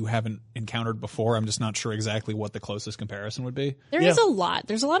you haven't encountered before. I'm just not sure exactly what the closest comparison would be. There is a lot.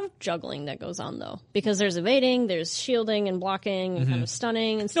 There's a lot of juggling that goes on, though, because there's evading, there's shielding and blocking and kind of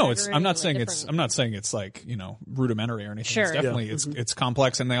stunning and No, I'm staggering not and, saying like, it's, different- I'm not saying it's like, rudimentary or anything. Sure. It's definitely, it's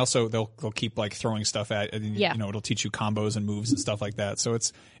complex, and they'll keep like throwing stuff at, and, Yeah. it'll teach you combos and moves and stuff like that. So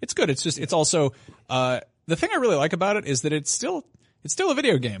it's good. It's just, it's also, the thing I really like about it is that it's still a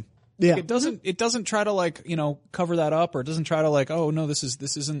video game. Yeah. It doesn't try to like, cover that up, or it doesn't try to like, oh no, this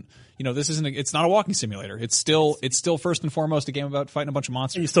isn't, it's not a walking simulator. It's still first and foremost a game about fighting a bunch of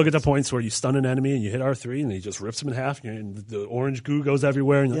monsters. You still get to points where you stun an enemy and you hit R3 and he just rips him in half and the orange goo goes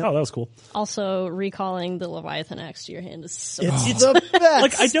everywhere and you're like, oh, that was cool. Also, recalling the Leviathan axe to your hand is so It's the best.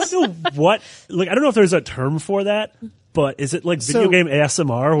 Like, I don't know I don't know if there's a term for that, but is it like video game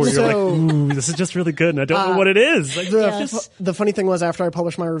ASMR where you're like, ooh, this is just really good and I don't know what it is. Like, The funny thing was, after I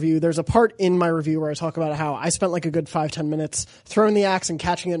published my review, there's a part in my review where I talk about how I spent like a good 5-10 minutes throwing the axe and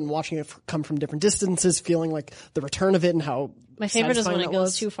catching it and watching it come from different distances, feeling like the return of it and how My favorite is when satisfying it that goes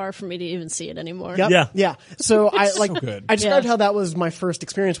was. too far for me to even see it anymore. Yep. Yeah. So I like good. I described Yeah. how that was my first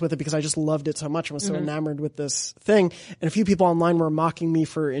experience with it because I just loved it so much and was so enamored with this thing. And a few people online were mocking me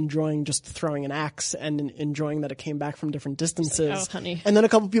for enjoying just throwing an axe and enjoying that it came back from different distances. Oh, honey. And then a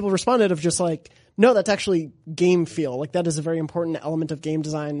couple people responded of just like, no, that's actually game feel. Like that is a very important element of game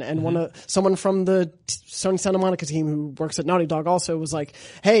design. And someone from the Sony Santa Monica team who works at Naughty Dog also was like,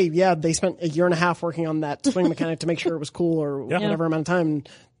 hey, yeah, they spent a year and a half working on that swing mechanic to make sure it was cool or whatever amount of time.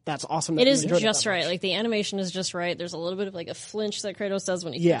 That's awesome. That It you is enjoyed just that right. much. Like the animation is just right. There's a little bit of like a flinch that Kratos does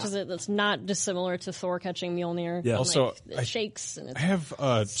when he Yeah. catches it. That's not dissimilar to Thor catching Mjolnir. Yeah. And, Also, like, it shakes and I it's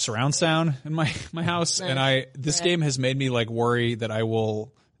have surround sound in my house, and this game has made me like worry that I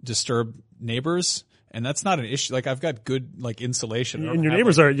will disturb neighbors. And that's not an issue. Like, I've got good, like, insulation. And your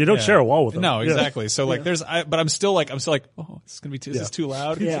neighbors you don't share a wall with them. No, exactly. So, like, but I'm still like, oh, this is gonna be is this too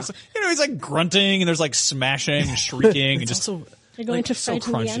loud? Yeah. He's he's like grunting and there's like smashing and shrieking and just. Also, they're going to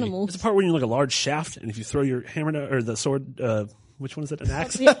frighten the animals. There's a part where you're like a large shaft, and if you throw your hammer down, or the sword, which one is it? An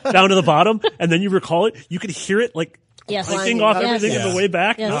axe down to the bottom, and then you recall it, you could hear it like clanking off everything on the way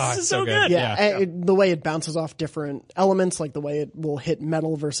back. Yes. This is so good. Yeah, the way it bounces off different elements, like the way it will hit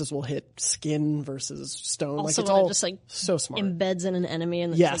metal versus will hit skin versus stone. Also, like it's when all it just like so smart. embeds in an enemy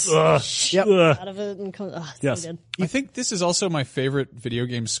and then Yes. just Yep. out of it and comes. Yes. So good. I think this is also my favorite video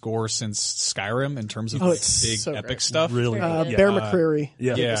game score since Skyrim in terms of it's big so epic great. stuff. Really good. Bear McCreary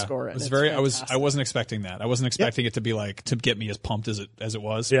did Yeah, the score. it was and very. it's I wasn't expecting that. I wasn't expecting it to be like to get me as pumped as it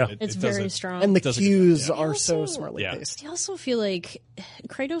was. Yeah. But It's it does very it. strong. and the does a good cues job, are so Also- smartly Yeah. paced. I also feel like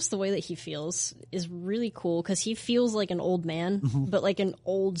Kratos, the way that he feels is really cool because he feels like an old man, but like an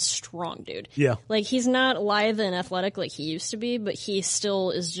old, strong dude. Yeah. Like he's not lithe and athletic like he used to be, but he still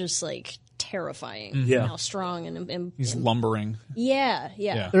is just like terrifying. Yeah. How strong and He's lumbering. yeah.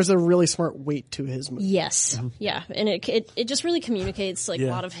 There's a really smart weight to his movie. Yes. Yeah. And it just really communicates like a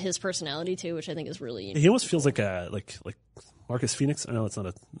Yeah. lot of his personality too, which I think is really He almost feels like like Marcus Phoenix. I know it's not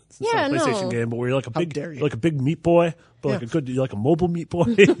a PlayStation no. game, but where you're like a big, dare you. like a big meat boy, but like a mobile meat boy.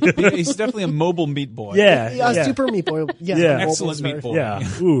 He's definitely a mobile meat boy. Yeah, super meat boy. Yeah, Yeah. Mobile Excellent is meat very- boy. Yeah.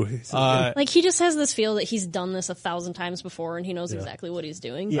 Ooh. like he just has this feel that he's done this 1,000 times before and he knows exactly what he's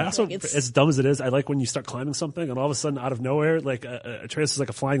doing. I also, Like, it's- as dumb as it is, I like when you start climbing something and all of a sudden, out of nowhere, like Atreus is like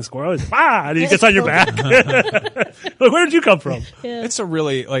a flying squirrel. He's, and he gets on your back. Like, where did you come from? It's a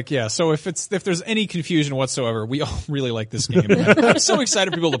really so if there's any confusion whatsoever, we all really like this game. I'm so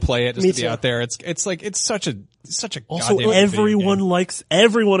excited for people to play it, just Me to be too. out there. It's such a Also, goddamn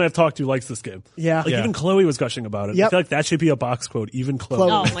everyone I've talked to likes this game. Yeah. Like Yeah. even Chloe was gushing about it. I Yep. feel like that should be a box quote. Even Chloe.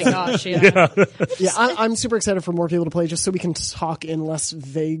 Chloe. oh my gosh, yeah. Yeah, I'm super excited for more people to play just so we can talk in less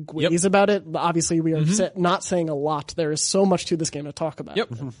vague ways about it. But obviously, we are not saying a lot. There is so much to this game to talk about. Yep.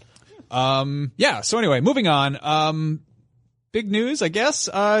 So anyway, moving on. Big news, I guess.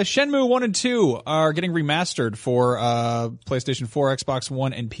 Shenmue 1 and 2 are getting remastered for PlayStation 4, Xbox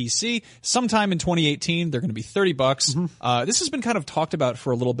One, and PC. Sometime in 2018, they're going to be $30. This has been kind of talked about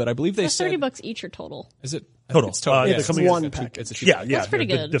for a little bit. I believe they They're said $30 each or total. Is it I Total. think It's total. Yeah, It's they're coming one it's a two- package. It's a two- Yeah. That's pretty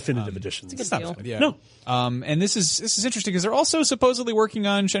the good. definitive editions. It's a good deal. Yeah. No. And this is interesting because they're also supposedly working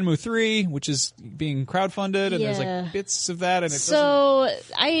on Shenmue 3, which is being crowdfunded, and there's Yeah. like bits of that, and it doesn't. So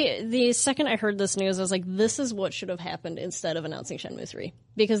the second I heard this news, I was like, this is what should have happened instead of announcing Shenmue 3.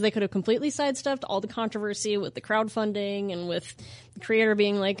 Because they could have completely sidestepped all the controversy with the crowdfunding and with the creator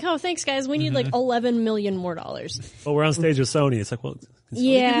being like, oh, thanks guys, we need like $11 million more dollars. But we're on stage with Sony. It's like, well, can Sony give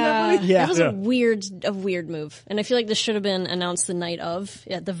you that Yeah, money? Yeah. that was Yeah. a weird move, and I feel like this should have been announced the night of,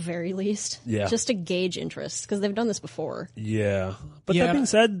 at the very least, Yeah. just to gauge interest because they've done this before. Yeah. But Yeah. that being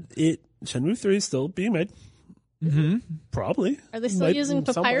said, Shenmue 3 is still being made. Mm-hmm. Probably. Are they still using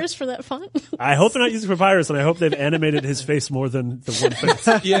papyrus for that font? I hope they're not using Papyrus, and I hope they've animated his face more than the one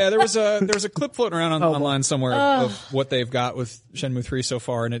face. Yeah, there was a clip floating around online somewhere of what they've got with Shenmue 3 so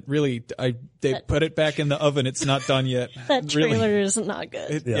far, and it really they put it back in the oven. It's not done yet. That Really. trailer is not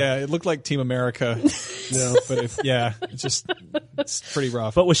good. It looked like Team America. But it's pretty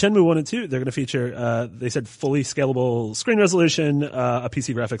rough. But with Shenmue 1 and 2, they're going to feature, they said fully scalable screen resolution, a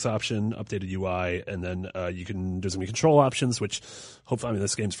PC graphics option, updated UI, and then there's going to be control options, which hopefully,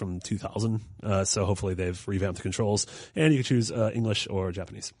 this game's from 2000, so hopefully they've revamped the controls, and you can choose English or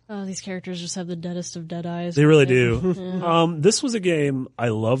Japanese. Oh, these characters just have the deadest of dead eyes. They really do. This was a game I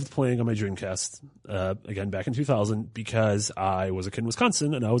loved playing on my Dreamcast, again, back in 2000, because I was a kid in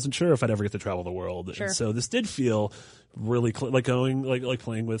Wisconsin, and I wasn't sure if I'd ever get to travel the world. Sure. And so this did feel really like going, like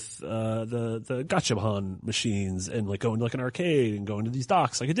playing with, the Gachaban machines, and like going to like an arcade and going to these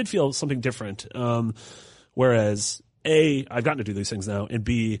docks. Like it did feel something different. Whereas A, I've gotten to do these things now, and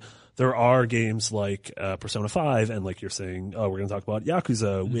B, there are games like Persona 5 and like you're saying, we're going to talk about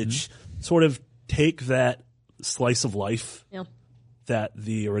Yakuza, which sort of take that slice of life Yeah. that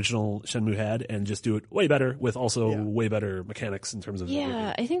the original Shenmue had and just do it way better with also way better mechanics in terms of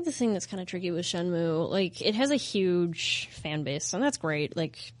Yeah, I think the thing that's kind of tricky with Shenmue, like, it has a huge fan base, and that's great.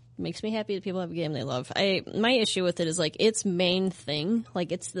 Like, makes me happy that people have a game they love. My issue with it is, like, its main thing,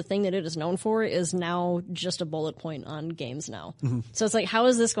 like, it's the thing that it is known for, is now just a bullet point on games now. So it's like, how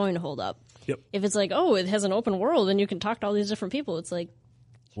is this going to hold up? Yep. If it's like, oh, it has an open world and you can talk to all these different people, it's like,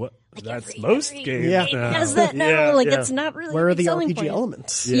 What? That's most games Yeah. now. it has that now. Yeah, like, yeah. that's not really Where a are big the selling RPG point.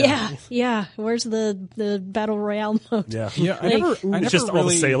 elements? Yeah. Where's the Battle Royale mode? Yeah. Yeah, I never It's just all the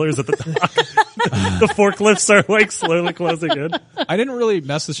really- sailors at the dock. The forklifts are like slowly closing in. I didn't really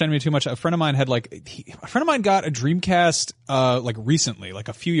mess with Shenmue too much. A friend of mine had a friend of mine got a Dreamcast, like recently, like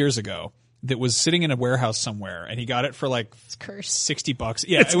a few years ago, that was sitting in a warehouse somewhere, and he got it for like $60.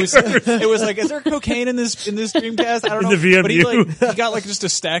 Yeah, it was like, is there cocaine in this Dreamcast? I don't know. In the VMU. But he got like just a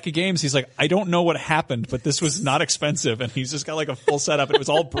stack of games. He's like, I don't know what happened, but this was not expensive, and he's just got like a full setup, and it was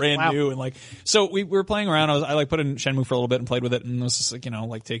all brand new, and like, so we were playing around. I like put in Shenmue for a little bit and played with it, and it was just like,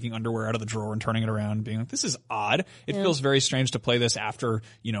 like taking underwear out of the drawer and turning it around, and being like, this is odd. It feels very strange to play this after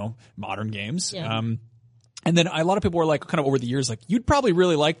modern games. Yeah. And then a lot of people were like, kind of over the years, like, you'd probably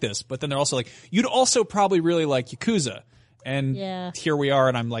really like this, but then they're also like, you'd also probably really like Yakuza. And here we are,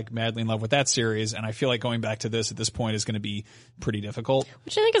 and I'm like madly in love with that series, and I feel like going back to this at this point is going to be pretty difficult.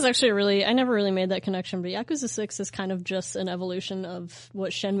 Which I think is actually I never really made that connection, but Yakuza 6 is kind of just an evolution of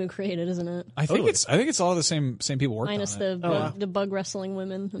what Shenmue created, isn't it? I think it's all the same people working Minus on it. the bug wrestling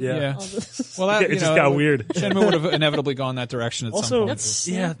women. And Yeah. all this. Well, that, It just got weird. Shenmue would have inevitably gone that direction at some point.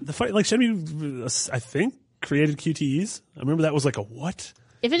 The fight, like Shenmue, I think, created QTEs. I remember that was like a what?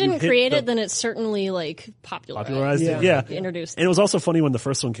 If it didn't create it, then it's certainly like popularized it. Yeah. Introduced. And it was also funny when the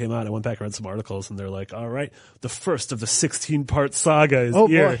first one came out. I went back and read some articles, and they're like, all right, the first of the 16-part saga is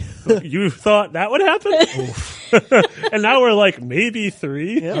here. Boy. You thought that would happen? And now we're like, maybe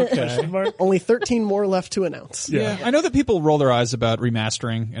 3? Yeah. Question mark. Only 13 more left to announce. Yeah. I know that people roll their eyes about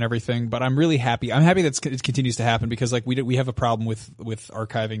remastering and everything, but I'm really happy. I'm happy that it continues to happen, because like we have a problem with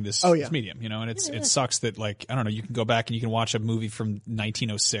archiving this medium, and it sucks that, like, I don't know, you can go back and you can watch a movie from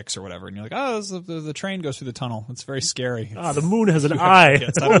 1906 or whatever, and you're like, oh, the train goes through the tunnel. It's very scary. The moon has an eye.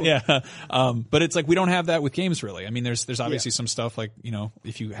 Yeah. But it's like, we don't have that with games, really. I mean, there's obviously some stuff like,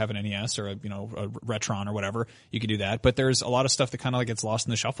 if you have an NES or a Retron or whatever, you can do that. But there's a lot of stuff that kind of like gets lost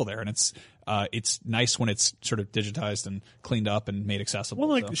in the shuffle there, and it's nice when it's sort of digitized and cleaned up and made accessible. Well,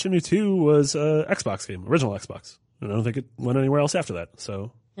 like Shenmue 2 was a Xbox game, original Xbox. And I don't think it went anywhere else after that.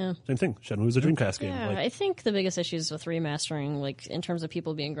 So same thing. Shenmue was a Dreamcast game. Yeah, I think the biggest issues with remastering, like in terms of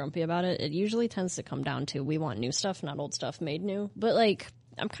people being grumpy about it, it usually tends to come down to we want new stuff, not old stuff made new. But like,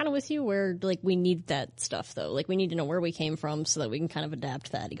 I'm kind of with you where like we need that stuff though. Like we need to know where we came from so that we can kind of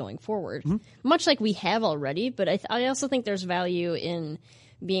adapt that going forward. Much like we have already, but I also think there's value in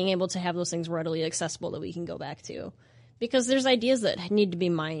being able to have those things readily accessible that we can go back to. Because there's ideas that need to be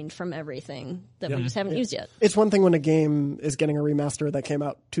mined from everything that we just haven't used yet. It's one thing when a game is getting a remaster that came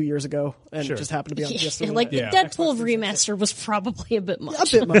out 2 years ago and just happened to be on PS3. Like the Deadpool remaster was probably a bit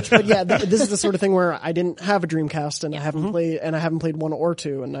much. A bit much, but yeah, this is the sort of thing where I didn't have a Dreamcast and I haven't played 1 or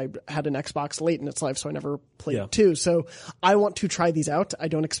 2, and I had an Xbox late in its life, so I never played 2. So I want to try these out. I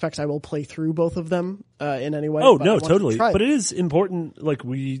don't expect I will play through both of them in any way. Oh no, totally. But it is important. Like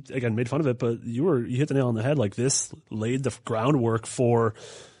we again made fun of it, but you hit the nail on the head. Like this laid the groundwork for,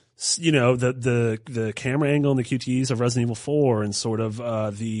 the camera angle and the QTEs of Resident Evil 4, and sort of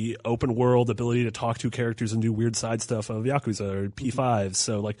the open world ability to talk to characters and do weird side stuff of Yakuza or P5.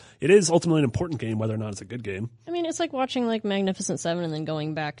 So like it is ultimately an important game, whether or not it's a good game. I mean, it's like watching like Magnificent Seven and then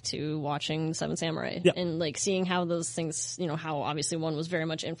going back to watching Seven Samurai and like seeing how those things, how obviously one was very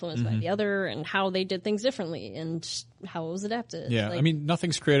much influenced by the other and how they did things differently and how it was adapted. Yeah, like, I mean,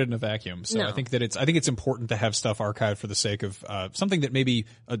 nothing's created in a vacuum. So I think it's important to have stuff archived for the sake of something that maybe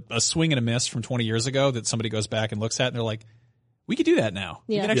a swing and a miss from 20 years ago that somebody goes back and looks at and they're like, we could do that now.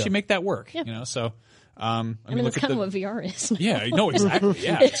 We can actually make that work. So I mean, that's kind of what VR is now. Yeah, no, exactly.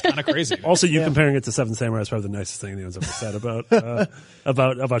 Yeah, it's kind of crazy. Also, comparing it to Seven Samurai is probably the nicest thing anyone's ever said about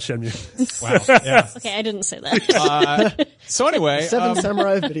Shenmue. Wow. Yeah. Okay, I didn't say that. So anyway, Seven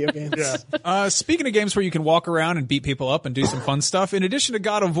Samurai video games. Speaking of games where you can walk around and beat people up and do some fun stuff, in addition to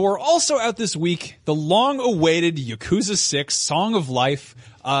God of War, also out this week, the long-awaited Yakuza 6 Song of Life.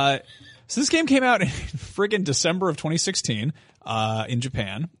 So this game came out in friggin' December of 2016. In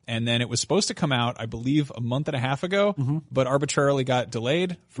Japan, and then it was supposed to come out, I believe, a month and a half ago, but arbitrarily got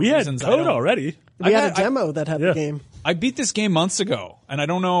delayed for reasons. We had code already. We had a demo that had the game. I beat this game months ago, and I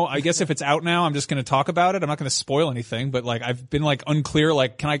don't know. I guess if it's out now, I'm just going to talk about it. I'm not going to spoil anything, but like I've been like unclear.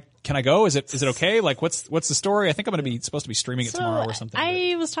 Like, can I go? Is it okay? Like, what's the story? I think I'm going to be supposed to be streaming it tomorrow or something.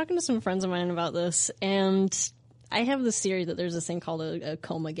 I was talking to some friends of mine about this, and I have this theory that there's this thing called a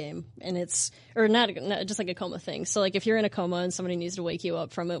coma game, and it's, or not just like a coma thing. So like if you're in a coma and somebody needs to wake you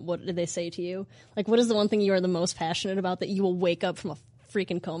up from it, what did they say to you? Like, what is the one thing you are the most passionate about that you will wake up from a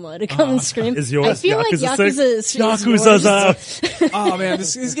freaking coma to come and scream? Is yours? I feel like Yakuza's out. Oh man,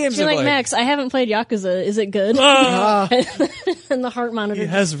 these games you're are like, Max, I haven't played Yakuza. Is it good? And the heart monitor He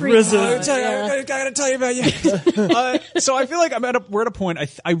has risen. I gotta tell you about Yakuza. So I feel like we're at a point.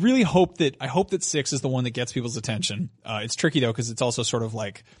 I really hope that 6 is the one that gets people's attention. It's tricky though because it's also sort of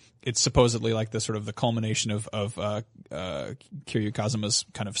like it's supposedly like the sort of the culmination of Kiryu Kazuma's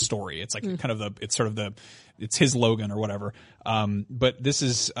kind of story. It's like it's his Logan or whatever. But this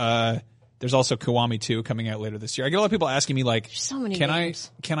is, there's also Kiwami 2 coming out later this year. I get a lot of people asking me like, so many can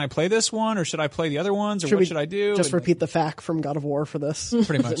games. I play this one or should I play the other ones or what should I do? Just repeat the fact from God of War for this.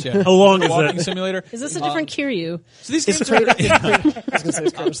 Pretty much, yeah. How long is Walking it? simulator. Is this a different Kiryu? So these games I was gonna say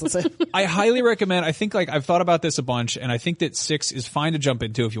it's pretty much the same. I highly recommend. I think like I've thought about this a bunch, and I think that 6 is fine to jump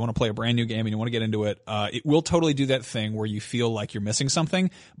into if you want to play a brand new game and you want to get into it. It will totally do that thing where you feel like you're missing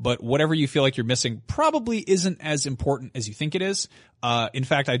something, but whatever you feel like you're missing probably isn't as important as you think it is. In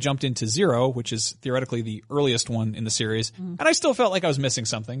fact, I jumped into 0, which is theoretically the earliest one in the series, and I still felt like I was missing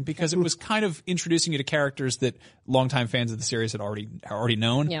something because it was kind of introducing you to characters that longtime fans of the series had already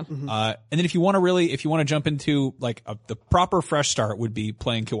known. Yeah. And then if you want to jump into like the proper fresh start would be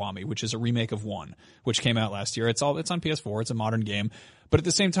playing Kiwami, which is a remake of 1, which came out last year. It's on PS4. It's a modern game. But at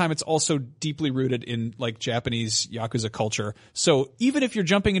the same time, it's also deeply rooted in like Japanese Yakuza culture. So even if you're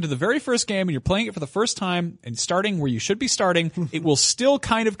jumping into the very first game and you're playing it for the first time and starting where you should be starting, it will still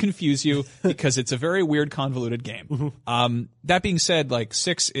kind of confuse you because it's a very weird, convoluted game. That being said, like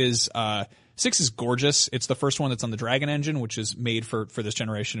 6 is gorgeous. It's the first one that's on the Dragon engine, which is made for this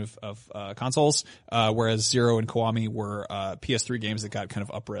generation of consoles. Whereas 0 and Kiwami were PS3 games that got kind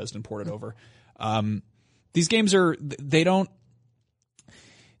of up-resed and ported over. These games I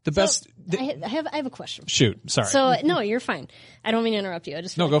have a question. Shoot, sorry. So no, you're fine. I don't mean to interrupt you. I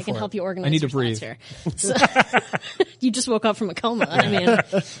just feel like I can help you organize. I need to your breathe. thoughts here. So, you just woke up from a coma. I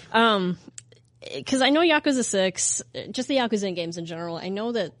mean, because I know Yakuza 6, just the Yakuza games in general. I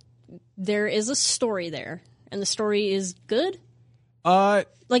know that there is a story there, and the story is good.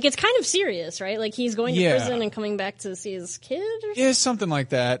 Like it's kind of serious, right? Like he's going to prison and coming back to see his kid or something? Yeah, something like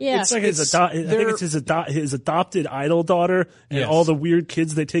that. Yeah. It's like I think it's his adopted idol daughter and all the weird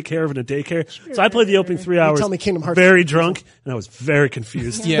kids they take care of in a daycare. Sure. So I played the opening 3 hours, tell me Kingdom Hearts very drunk, and I was very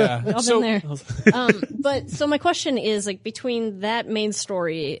confused. Yeah. I've been there. But so my question is like between that main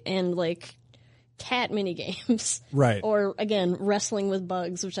story and like cat mini games, right? Or again, wrestling with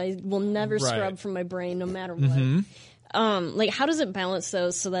bugs, which I will never scrub from my brain no matter what. Like how does it balance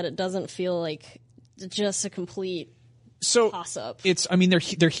those so that it doesn't feel like just a complete toss up? I mean,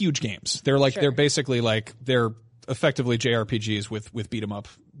 they're huge games. They're like, they're basically like, they're effectively JRPGs with beat 'em up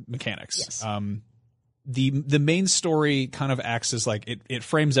mechanics. Yes. The main story kind of acts as like, it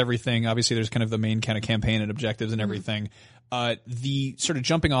frames everything. Obviously there's kind of the main kind of campaign and objectives and everything. The sort of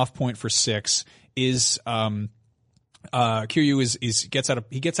jumping off point for 6 is, Kiryu gets out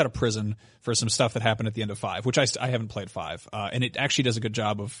of prison for some stuff that happened at the end of 5, which I haven't played 5. And it actually does a good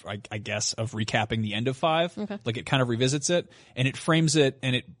job of, I guess, of recapping the end of 5. Okay. Like it kind of revisits it and it frames it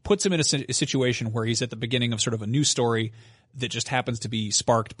and it puts him in a situation where he's at the beginning of sort of a new story that just happens to be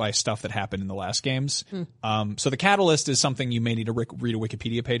sparked by stuff that happened in the last games. So the catalyst is something you may need to read a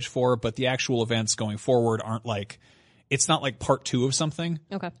Wikipedia page for, but the actual events going forward aren't like, it's not like part 2 of something.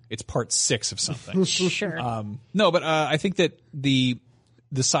 Okay. It's part 6 of something. Sure. No, but I think that the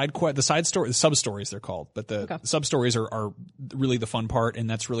sub stories they're called, but the sub stories are really the fun part, and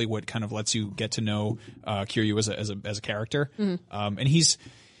that's really what kind of lets you get to know Kiryu as a character. And he's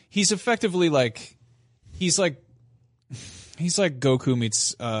effectively like he's like Goku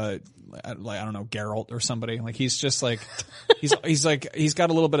meets like I don't know, Geralt or somebody. Like he's just like he's got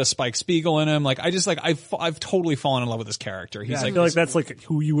a little bit of Spike Spiegel in him. Like I've totally fallen in love with this character. He's I feel like that's like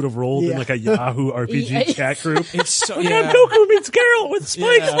who you would have rolled in like a Yahoo RPG chat group. It's so Goku meets Geralt with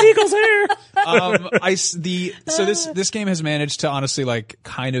Spike Spiegel's hair. So this game has managed to honestly like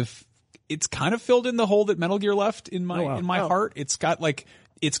it's kind of filled in the hole that Metal Gear left in my heart.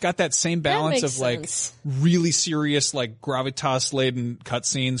 It's got that same balance of like really serious, like gravitas laden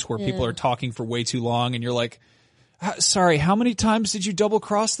cutscenes where people are talking for way too long and you're like, sorry, how many times did you double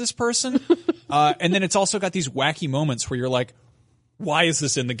cross this person? And then it's also got these wacky moments where you're like, why is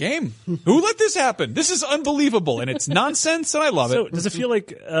this in the game? Who let this happen? This is unbelievable, and it's nonsense, and I love it. So does it feel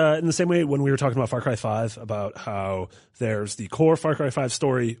like, in the same way when we were talking about Far Cry 5, about how there's the core Far Cry 5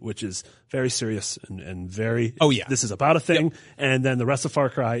 story, which is very serious and very, this is about a thing, and then the rest of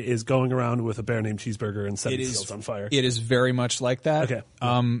Far Cry is going around with a bear named Cheeseburger and setting fields on fire. It is very much like that.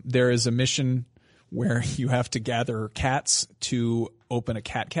 Okay. There is a mission where you have to gather cats to open a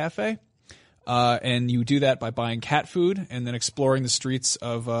cat cafe. And you do that by buying cat food and then exploring the streets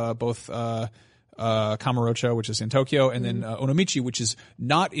of both Kamurocho, which is in Tokyo, and then Onomichi, which is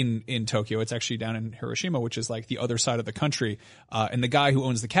not in Tokyo. It's actually down in Hiroshima, which is like the other side of the country. And the guy who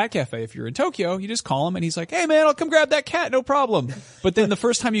owns the cat cafe, if you're in Tokyo, you just call him and he's like, "Hey man, I'll come grab that cat, no problem." But then the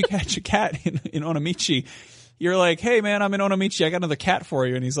first time you catch a cat in Onomichi, you're like, hey man, I'm in Onomichi. I got another cat for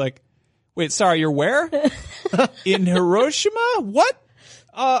you. And he's like, wait, sorry, you're where? In Hiroshima? What?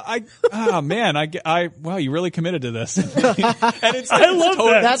 Wow, you really committed to this. And it's I love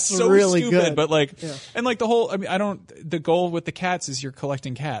that. That's so really stupid, good. but like, and like the whole, the goal with the cats is you're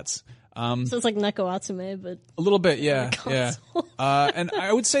collecting cats. So it's like Neko Atsume, but A little bit, yeah, on yeah. console. And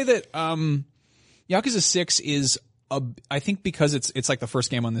I would say that Yakuza 6 is I think because it's like the first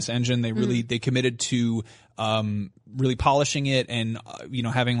game on this engine, they committed to really polishing it and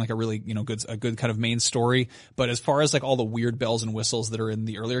having like a really a good kind of main story. But as far as like all the weird bells and whistles that are in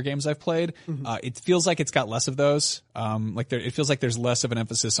the earlier games I've played, it feels like it's got less of those. It feels like there's less of an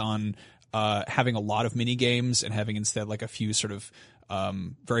emphasis on having a lot of mini games and having instead like a few sort of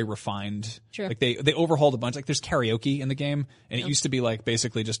very refined. Sure. Like they overhauled a bunch. Like there's karaoke in the game, and it used to be like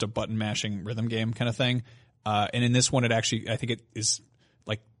basically just a button mashing rhythm game kind of thing. And in this one, I think it is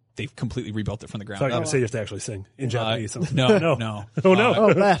like they've completely rebuilt it from the ground So I'm up. going to say you have to actually sing in Japanese. No. Oh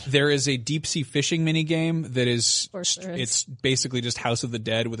no. Bad. There is a deep sea fishing mini game that is course there is. it's basically just House of the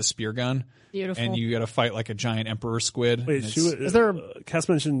Dead with a spear gun. Beautiful. And you got to fight like a giant emperor squid. Wait, And Is there Cass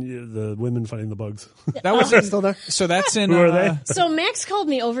mentioned the women fighting the bugs. that was still there? So that's in. Who are they? So Max called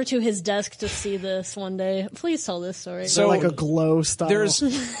me over to his desk to see this one day. Please tell this story. So like a glow style. There's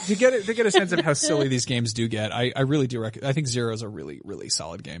to get a sense of how silly these games do get. I really do I think Zero is a really really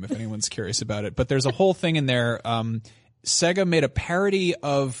solid game if anyone's curious about it. But there's a whole thing in there. Sega made a parody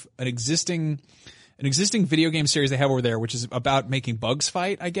of an existing video game series they have over there, which is about making bugs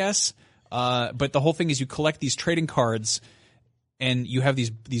fight, I guess. But the whole thing is you collect these trading cards, and you have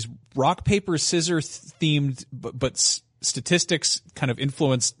these rock paper scissors themed, but statistics kind of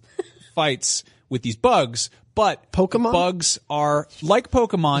influenced fights with these bugs. But Pokemon? the bugs are like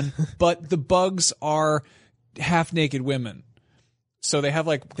Pokemon, but the bugs are half naked women. So they have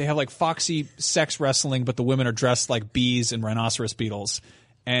like foxy sex wrestling, but the women are dressed like bees and rhinoceros beetles.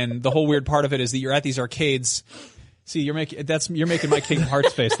 And the whole weird part of it is that you're at these arcades. See, you're making my Kingdom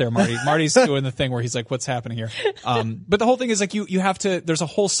Hearts face there, Marty. Marty's doing the thing where he's like, "What's happening here?" But the whole thing is like you have to. There's a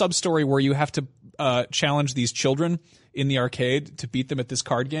whole sub story where you have to challenge these children in the arcade to beat them at this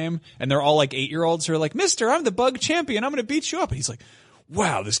card game, and they're all like 8-year-olds who are like, "Mister, I'm the bug champion. I'm going to beat you up." And he's like,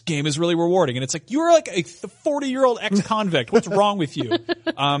 "Wow, this game is really rewarding." And it's like, you're like a 40-year-old ex-convict. What's wrong with you?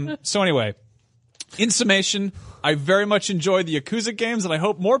 So anyway. In summation, I very much enjoy the Yakuza games, and I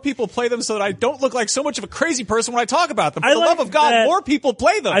hope more people play them so that I don't look like so much of a crazy person when I talk about them. For the like love of God, that. more people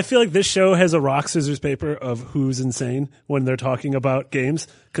play them. I feel like this show has a rock, scissors, paper of who's insane when they're talking about games.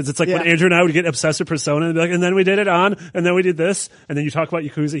 Cause it's like when Andrew and I would get obsessed with Persona and be like, and then we did it on, and then we did this, and then you talk about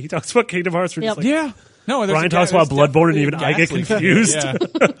Yakuza, he talks about Kingdom Hearts. We're just like, yeah. No, Brian talks about Bloodborne and even I get confused.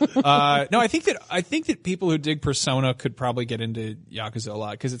 Yeah. No, I think that people who dig Persona could probably get into Yakuza a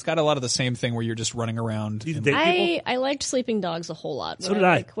lot because it's got a lot of the same thing where you're just running around. You date people? I liked Sleeping Dogs a whole lot. So did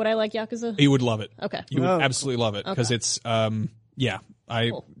I. Would I like Yakuza? You would love it. Okay. You would absolutely love it because it's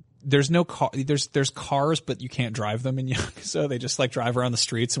Cool. There's no car. There's cars, but you can't drive them in Yakuza. They just like drive around the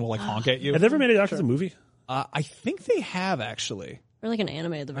streets and will like honk at you. Have they ever made a Yakuza movie? I think they have actually. Or like an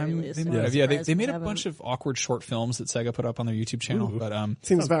anime at the very least. They might have. Yeah, they made a bunch of awkward short films that Sega put up on their YouTube channel. But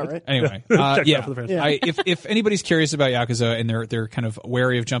Seems about right. anyway, Check it out yeah. for the fans. If anybody's curious about Yakuza and they're kind of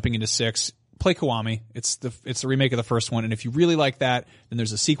wary of jumping into 6, play Kiwami. It's the remake of the first one, and if you really like that, then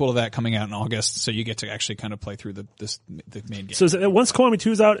there's a sequel to that coming out in August, so you get to actually kind of play through the main game. So is it, once Kiwami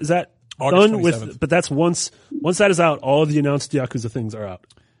 2 is out, is that August done 27th. with, but that's once that is out, all of the announced Yakuza things are out.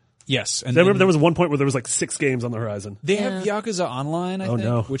 Yes, and I remember there was one point where there was like 6 games on the horizon. they have Yakuza Online, I think,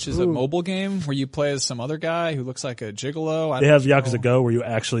 no. which is a mobile game where you play as some other guy who looks like a gigolo. They have Yakuza Go where you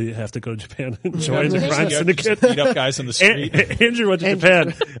actually have to go to Japan and join the crime syndicate. Beat up guys on the street. Andrew went to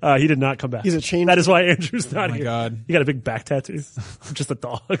Japan. He did not come back. He's a chain- That is why Andrew's not my here. God. He got a big back tattoo. Just a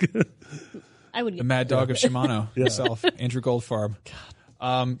dog. I would The get mad dog of Shimano himself, Andrew Goldfarb.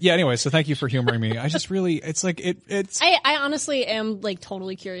 Anyway, so thank you for humoring me. I just really, it's like, it's, I honestly am like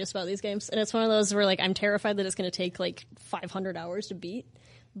totally curious about these games, and it's one of those where like I'm terrified that it's going to take like 500 hours to beat,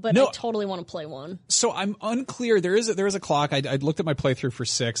 but No. I totally want to play one. so I'm unclear. There is a clock. I looked at my playthrough for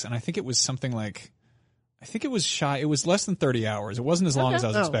 6, and I think it was something like, it was less than 30 hours. It wasn't as long as I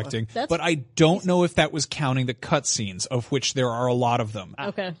was expecting, That's- but I don't know if that was counting the cutscenes, of which there are a lot of them.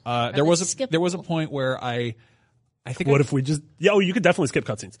 Okay. There was a skippable? point where I think What if we just, you could definitely skip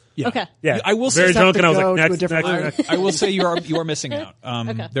cutscenes. yeah. Okay. Yeah. I will say Very drunk and I was go like, to a next, different I will say you are missing out.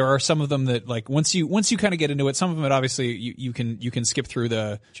 Okay. There are some of them that like once you kind of get into it, some of them obviously you can skip through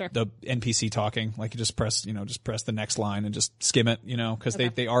the NPC talking. Like you just press the next line and just skim it, because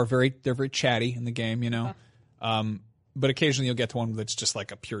they're very chatty in the game, but occasionally you'll get to one that's just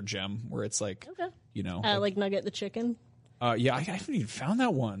like a pure gem where it's like, like Nugget the chicken. Yeah, I haven't even found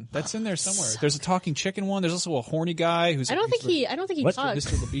that one. That's in there somewhere. There's a talking chicken one. There's also a horny guy who's. I don't think he talks.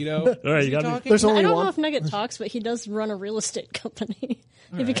 Mr. Libido. All right, you got me. There's only I don't one. know if Nugget talks, but he does run a real estate company.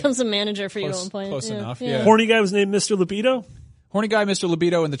 He becomes a manager for you at one point. Close enough. Yeah. Horny guy was named Mr. Libido. Horny guy, Mr.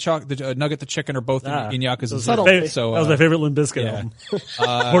 Libido, and the Nugget the chicken are both in Yakuza. Subtle. So that was my favorite Limp Bizkit yeah. album.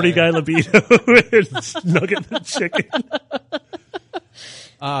 Horny guy Libido and Nugget the chicken.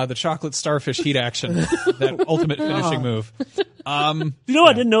 The chocolate starfish heat action, that ultimate finishing move. You know,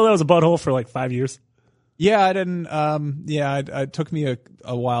 I didn't know that was a butthole for like 5 years. Yeah, I didn't. It took me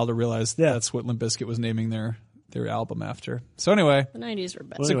a while to realize that's what Limp Bizkit was naming their album after. So anyway, The 90s were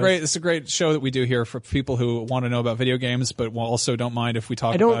best. it's a great show that we do here for people who want to know about video games, but also don't mind if we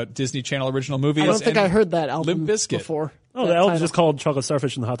talk about Disney Channel original movies. I don't think I heard that album Limp Bizkit before. Oh, the album's just called Chocolate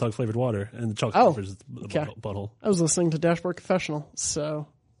Starfish and the Hot Dog Flavored Water, and the chocolate starfish is the butthole. I was listening to Dashboard Confessional, so.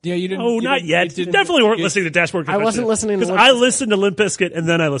 Yeah, you didn't. Oh, not yet. You definitely weren't listening to Dashboard Confessional. I wasn't listening to because I listened to Limp Bizkit and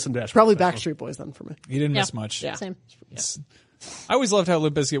then I listened to Dashboard. Probably Confessional. Backstreet Boys then for me. You didn't miss much. Yeah. Same. I always loved how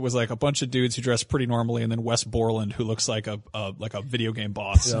Limp Bizkit was like a bunch of dudes who dress pretty normally, and then Wes Borland, who looks like a video game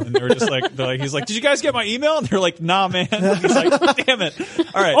boss. Yeah. And they're just he's like, "Did you guys get my email?" And they're like, "Nah, man." And he's like, "Damn it!"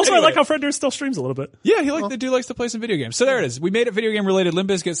 All right. Also, anyway. I like how Fred Durst still streams a little bit. Yeah, the dude likes to play some video games. So there it is. We made it video game related. Limp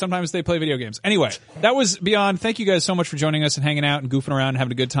Bizkit, sometimes they play video games. Anyway, that was Beyond. Thank you guys so much for joining us and hanging out and goofing around and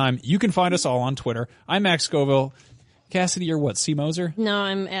having a good time. You can find us all on Twitter. I'm Max Scoville. Cassidy, you're what? C. Moser? No,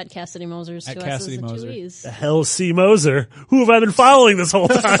 I'm at Cassidy Mosers. At 2 Cassidy S's and 2 Moser. E's. The hell, C. Moser? Who have I been following this whole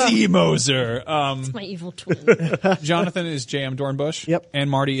time? C. Moser. It's my evil twin. Jonathan is J.M. Dornbush. Yep. And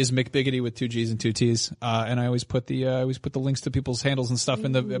Marty is McBiggity with 2 G's and 2 T's. And I always put the links to people's handles and stuff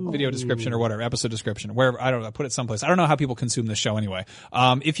in the video description or whatever, episode description, wherever. I don't know, put it someplace. I don't know how people consume this show anyway.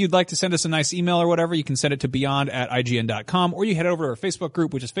 If you'd like to send us a nice email or whatever, you can send it to beyond@ign.com, or you head over to our Facebook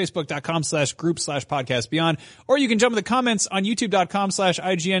group, which is facebook.com/group/podcastbeyond, or you can jump in the comments on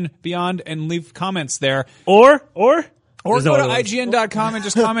youtube.com/IGN Beyond and leave comments there. Or go to IGN.com and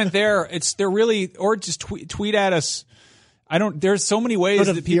just comment there. Or just tweet at us. There's so many ways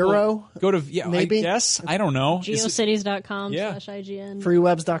that people go to, maybe? I guess. I don't know. Geocities.com/IGN.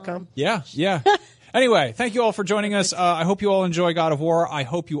 Freewebs.com. Yeah. Anyway, thank you all for joining us. I hope you all enjoy God of War. I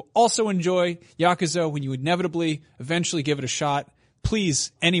hope you also enjoy Yakuza when you inevitably, eventually give it a shot.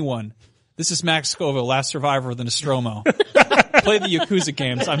 Please, anyone. This is Max Scoville, last survivor of the Nostromo. Play the Yakuza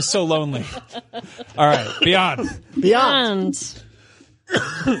games. I'm so lonely. All right, Beyond.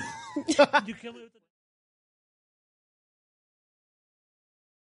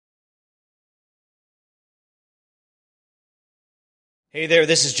 Hey there,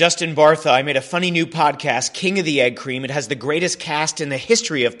 this is Justin Bartha. I made a funny new podcast, King of the Egg Cream. It has the greatest cast in the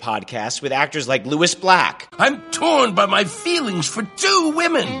history of podcasts with actors like Louis Black. I'm torn by my feelings for 2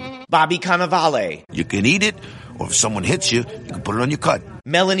 women. Bobby Cannavale. You can eat it, or if someone hits you, you can put it on your cut.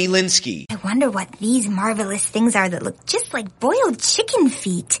 Melanie Linsky. I wonder what these marvelous things are that look just like boiled chicken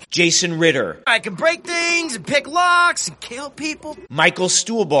feet. Jason Ritter. I can break things and pick locks and kill people. Michael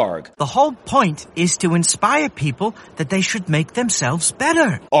Stuhlbarg. The whole point is to inspire people that they should make themselves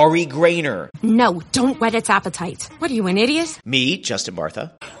better. Ari Grainer. No, don't whet its appetite. What are you, an idiot? Me, Justin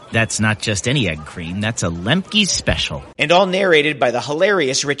Bartha. That's not just any egg cream, that's a Lemke's special. And all narrated by the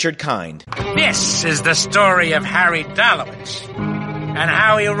hilarious Richard Kind. This is the story of Harry Dalowitz and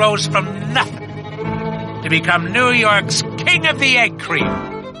how he rose from nothing to become New York's King of the Egg Cream.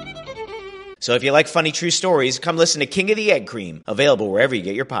 So if you like funny true stories, come listen to King of the Egg Cream, available wherever you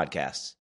get your podcasts.